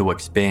hoped to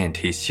expand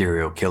his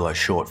serial killer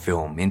short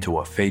film into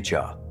a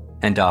feature,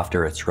 and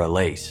after its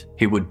release,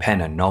 he would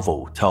pen a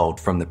novel told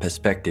from the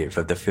perspective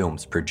of the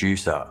film's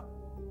producer.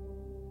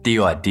 The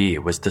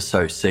idea was to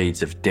sow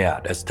seeds of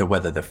doubt as to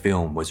whether the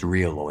film was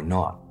real or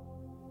not.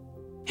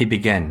 He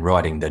began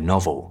writing the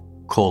novel,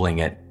 calling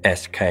it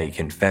SK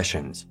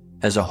Confessions,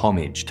 as a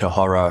homage to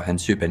horror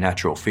and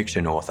supernatural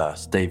fiction author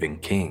Stephen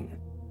King.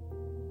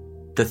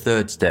 The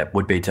third step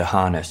would be to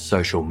harness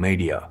social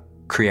media,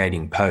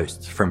 creating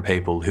posts from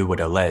people who would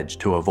allege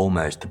to have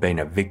almost been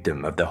a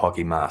victim of the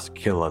hockey mask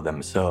killer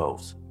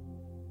themselves.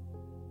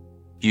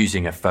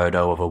 Using a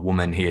photo of a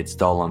woman he had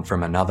stolen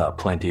from another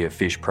Plenty of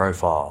Fish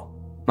profile,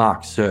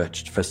 Mark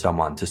searched for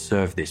someone to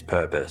serve this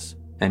purpose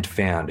and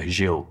found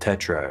Gilles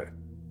Tetreault.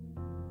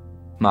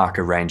 Mark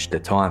arranged a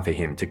time for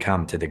him to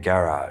come to the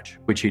garage,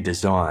 which he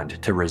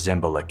designed to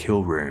resemble a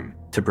kill room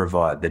to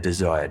provide the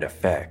desired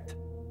effect.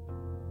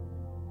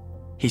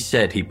 He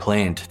said he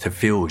planned to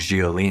fill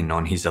Gilles in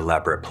on his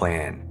elaborate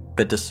plan,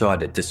 but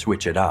decided to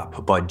switch it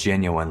up by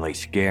genuinely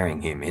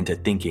scaring him into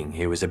thinking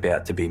he was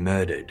about to be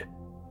murdered.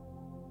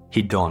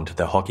 He donned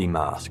the hockey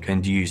mask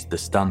and used the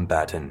stun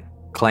baton,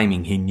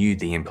 claiming he knew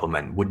the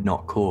implement would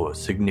not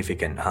cause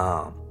significant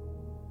harm.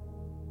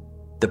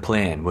 The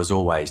plan was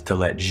always to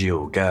let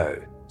Gilles go,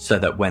 so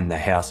that when the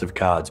House of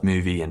Cards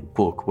movie and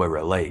book were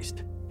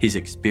released, his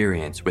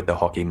experience with the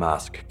hockey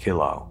mask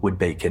killer would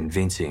be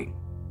convincing.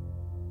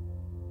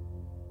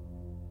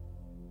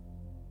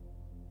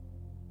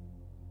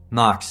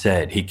 Mark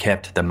said he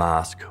kept the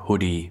mask,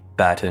 hoodie,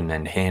 baton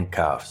and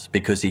handcuffs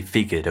because he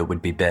figured it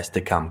would be best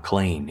to come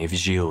clean if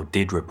Gilles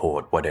did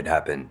report what had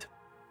happened.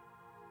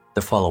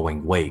 The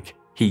following week,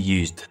 he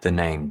used the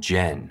name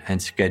Jen and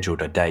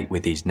scheduled a date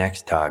with his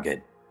next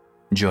target,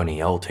 Johnny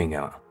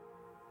Altinger.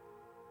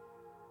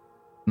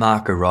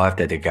 Mark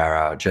arrived at the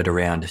garage at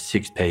around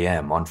 6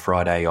 p.m. on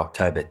Friday,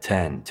 October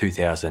 10,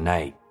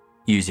 2008,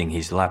 using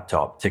his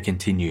laptop to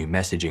continue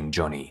messaging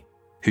Johnny,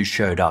 who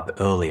showed up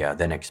earlier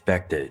than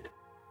expected.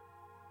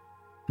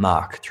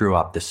 Mark threw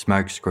up the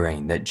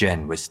smokescreen that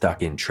Jen was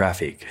stuck in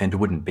traffic and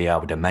wouldn't be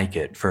able to make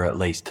it for at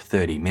least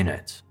 30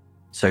 minutes,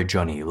 so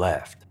Johnny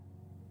left.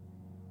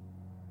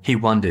 He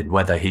wondered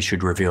whether he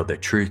should reveal the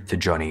truth to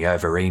Johnny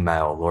over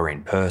email or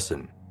in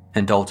person,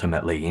 and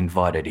ultimately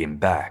invited him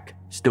back,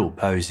 still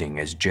posing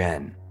as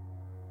Jen.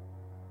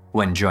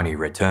 When Johnny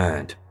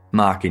returned,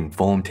 Mark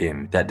informed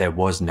him that there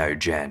was no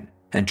Jen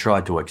and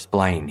tried to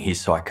explain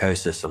his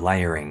psychosis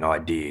layering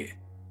idea.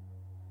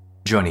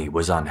 Johnny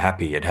was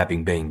unhappy at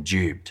having been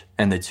duped,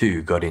 and the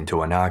two got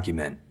into an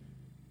argument.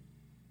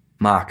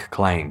 Mark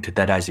claimed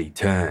that as he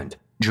turned,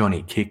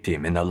 Johnny kicked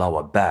him in the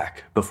lower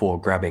back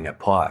before grabbing a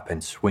pipe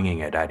and swinging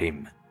it at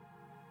him.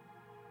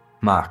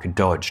 Mark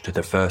dodged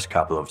the first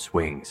couple of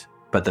swings,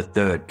 but the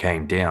third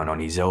came down on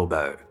his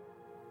elbow.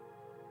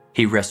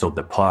 He wrestled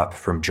the pipe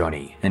from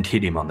Johnny and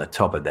hit him on the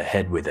top of the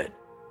head with it.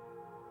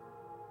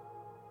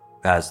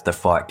 As the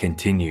fight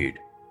continued,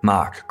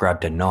 Mark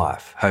grabbed a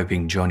knife,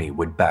 hoping Johnny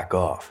would back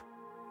off.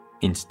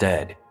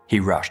 Instead, he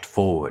rushed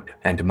forward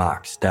and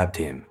Mark stabbed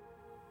him.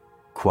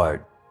 Quote,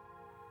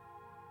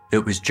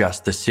 "It was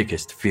just the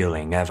sickest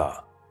feeling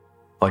ever.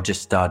 I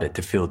just started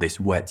to feel this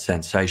wet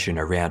sensation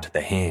around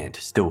the hand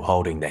still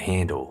holding the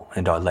handle,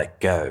 and I let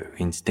go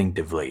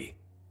instinctively.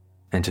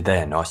 And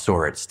then I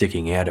saw it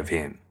sticking out of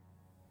him."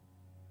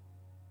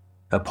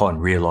 Upon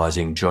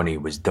realising Johnny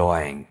was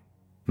dying,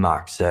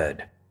 Mark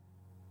said,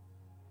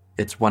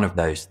 "It's one of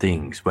those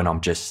things when I'm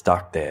just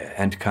stuck there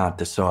and can't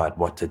decide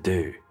what to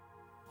do.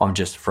 I'm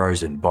just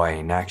frozen by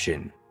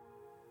inaction.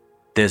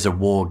 There's a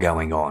war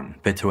going on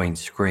between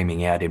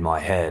screaming out in my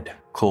head,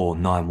 'Call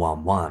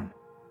 911,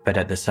 but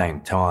at the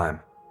same time,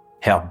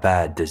 how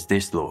bad does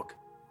this look?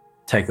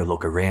 Take a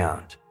look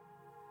around.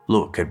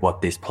 Look at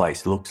what this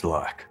place looks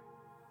like."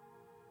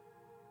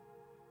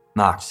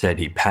 Mark said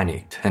he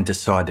panicked and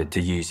decided to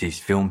use his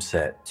film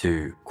set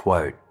to,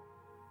 quote,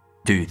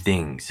 "do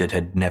things it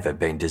had never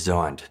been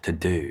designed to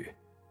do."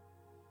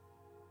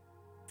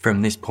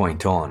 From this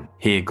point on,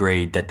 he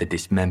agreed that the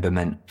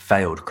dismemberment,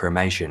 failed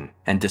cremation,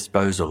 and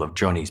disposal of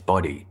Johnny's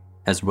body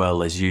as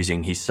well as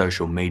using his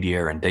social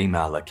media and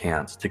email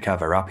accounts to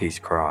cover up his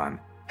crime,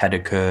 had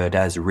occurred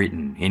as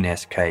written in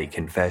SK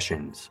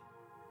Confessions.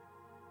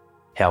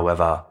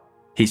 However,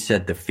 he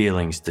said the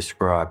feelings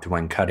described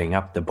when cutting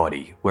up the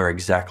body were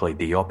exactly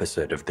the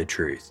opposite of the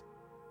truth.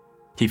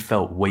 He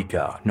felt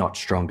weaker, not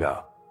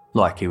stronger,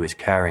 like he was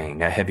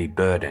carrying a heavy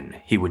burden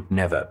he would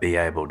never be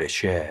able to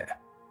share.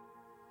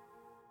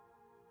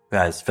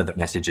 As for the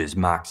messages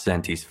Mark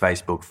sent his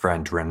Facebook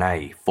friend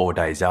Renee 4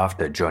 days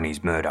after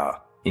Johnny's murder,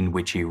 in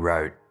which he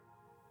wrote,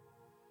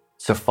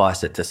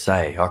 "Suffice it to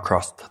say, I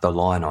crossed the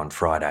line on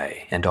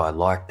Friday and I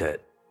liked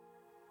it."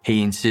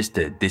 He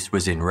insisted this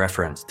was in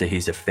reference to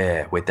his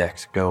affair with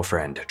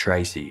ex-girlfriend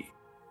Tracy.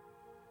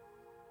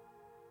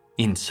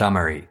 In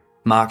summary,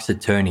 Mark's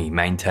attorney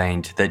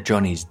maintained that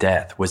Johnny's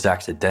death was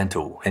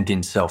accidental and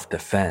in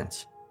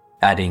self-defense,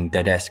 adding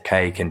that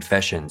SK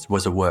Confessions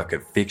was a work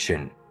of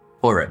fiction,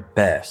 or at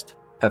best,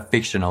 a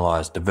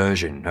fictionalised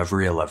version of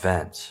real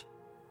events.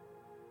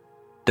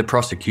 The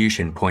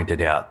prosecution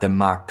pointed out that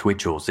Mark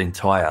Twitchell's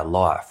entire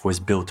life was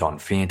built on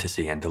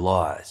fantasy and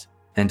lies,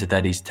 and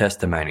that his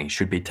testimony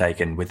should be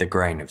taken with a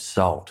grain of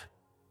salt.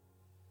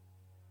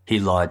 He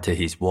lied to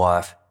his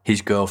wife,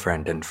 his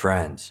girlfriend and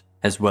friends,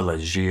 as well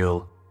as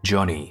Gilles,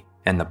 Johnny,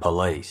 and the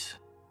police.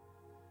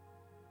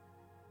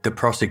 The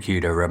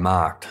prosecutor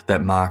remarked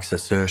that Mark's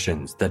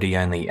assertions that he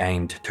only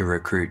aimed to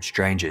recruit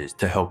strangers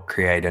to help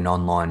create an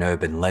online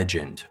urban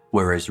legend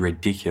were as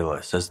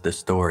ridiculous as the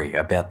story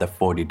about the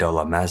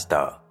 $40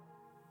 Mazda.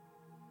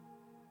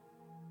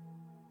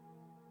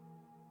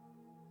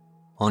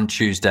 On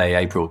Tuesday,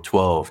 April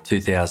 12,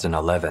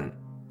 2011,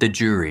 the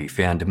jury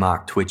found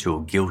Mark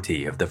Twitchell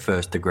guilty of the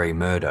first-degree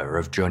murder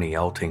of Johnny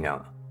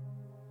Altinger.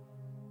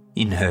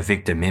 In her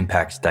victim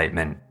impact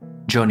statement,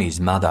 Johnny's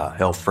mother,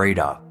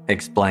 Elfrida,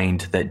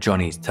 explained that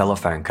Johnny's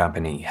telephone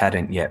company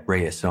hadn't yet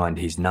reassigned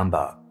his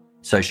number,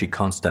 so she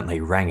constantly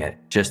rang it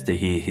just to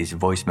hear his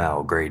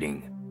voicemail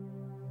greeting.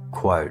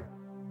 Quote,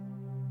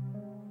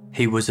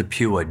 "He was a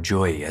pure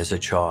joy as a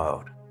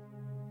child.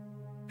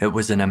 It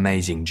was an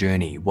amazing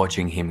journey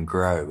watching him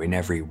grow in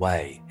every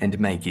way and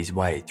make his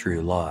way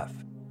through life.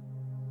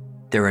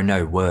 There are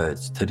no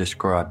words to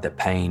describe the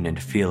pain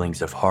and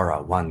feelings of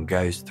horror one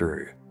goes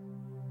through.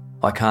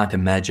 I can't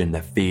imagine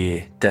the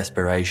fear,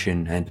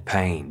 desperation and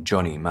pain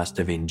Johnny must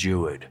have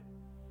endured.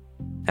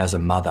 As a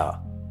mother,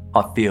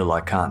 I feel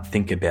I can't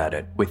think about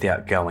it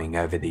without going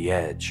over the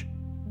edge.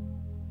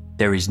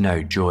 There is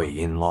no joy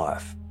in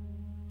life.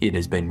 It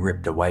has been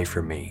ripped away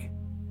from me.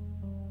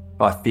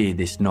 I fear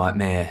this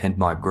nightmare and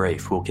my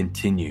grief will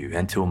continue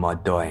until my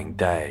dying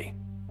day.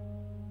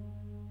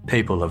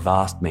 People have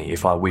asked me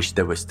if I wish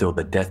there was still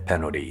the death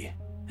penalty,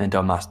 and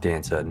I must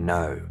answer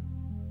no.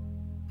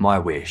 My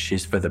wish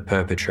is for the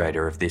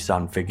perpetrator of this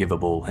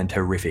unforgivable and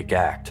horrific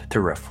act to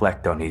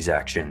reflect on his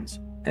actions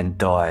and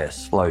die a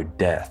slow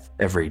death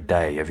every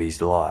day of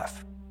his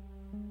life."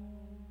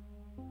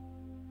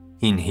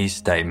 In his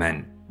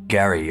statement,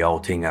 Gary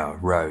Altinger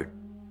wrote,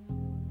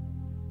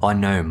 "I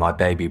know my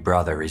baby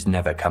brother is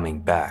never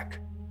coming back.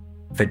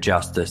 For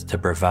justice to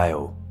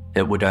prevail,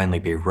 it would only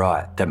be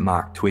right that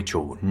Mark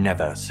Twitchell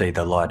never see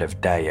the light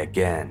of day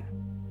again."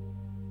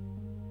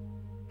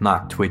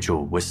 Mark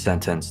Twitchell was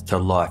sentenced to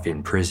life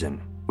in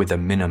prison with a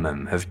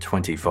minimum of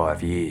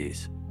 25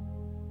 years.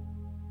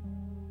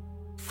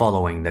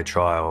 Following the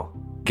trial,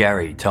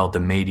 Gary told the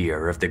media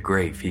of the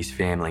grief his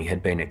family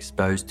had been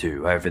exposed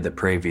to over the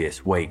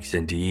previous weeks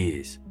and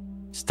years,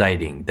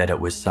 stating that it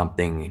was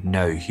something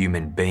no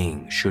human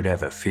being should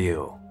ever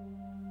feel.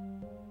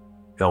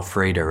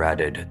 Elfrida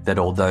added that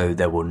although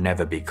there will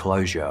never be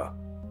closure,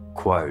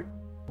 quote,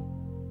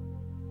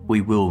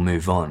 "We will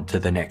move on to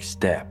the next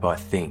step, I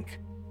think.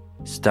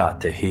 Start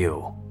to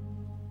heal,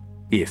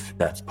 if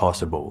that's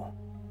possible."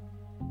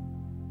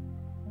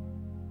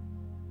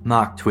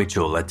 Mark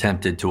Twitchell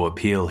attempted to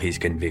appeal his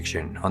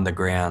conviction on the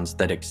grounds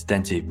that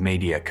extensive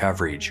media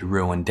coverage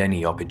ruined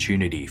any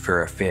opportunity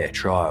for a fair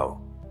trial,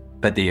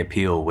 but the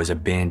appeal was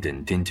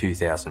abandoned in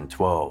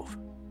 2012.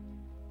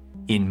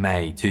 In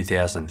May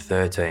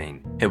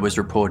 2013, it was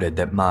reported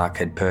that Mark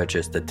had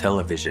purchased a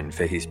television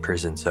for his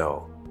prison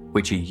cell,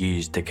 which he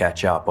used to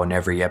catch up on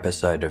every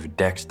episode of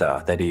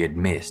Dexter that he had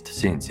missed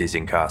since his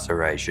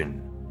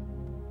incarceration.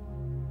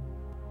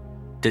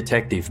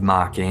 Detective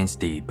Mark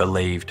Anstey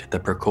believed the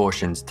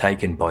precautions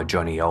taken by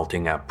Johnny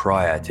Altinger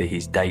prior to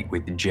his date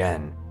with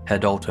Jen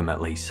had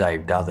ultimately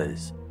saved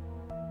others.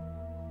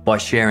 By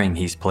sharing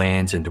his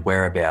plans and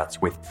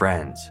whereabouts with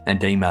friends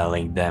and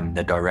emailing them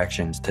the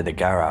directions to the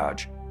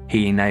garage,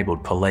 he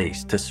enabled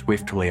police to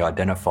swiftly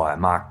identify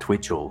Mark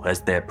Twitchell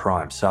as their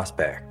prime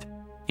suspect,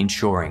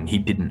 ensuring he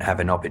didn't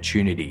have an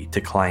opportunity to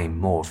claim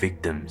more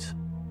victims.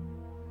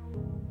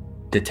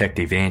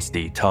 Detective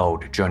Anstey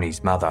told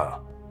Johnny's mother,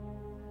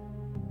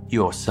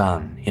 "Your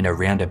son, in a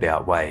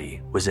roundabout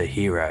way, was a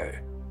hero.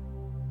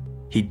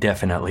 He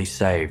definitely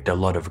saved a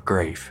lot of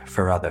grief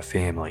for other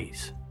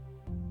families."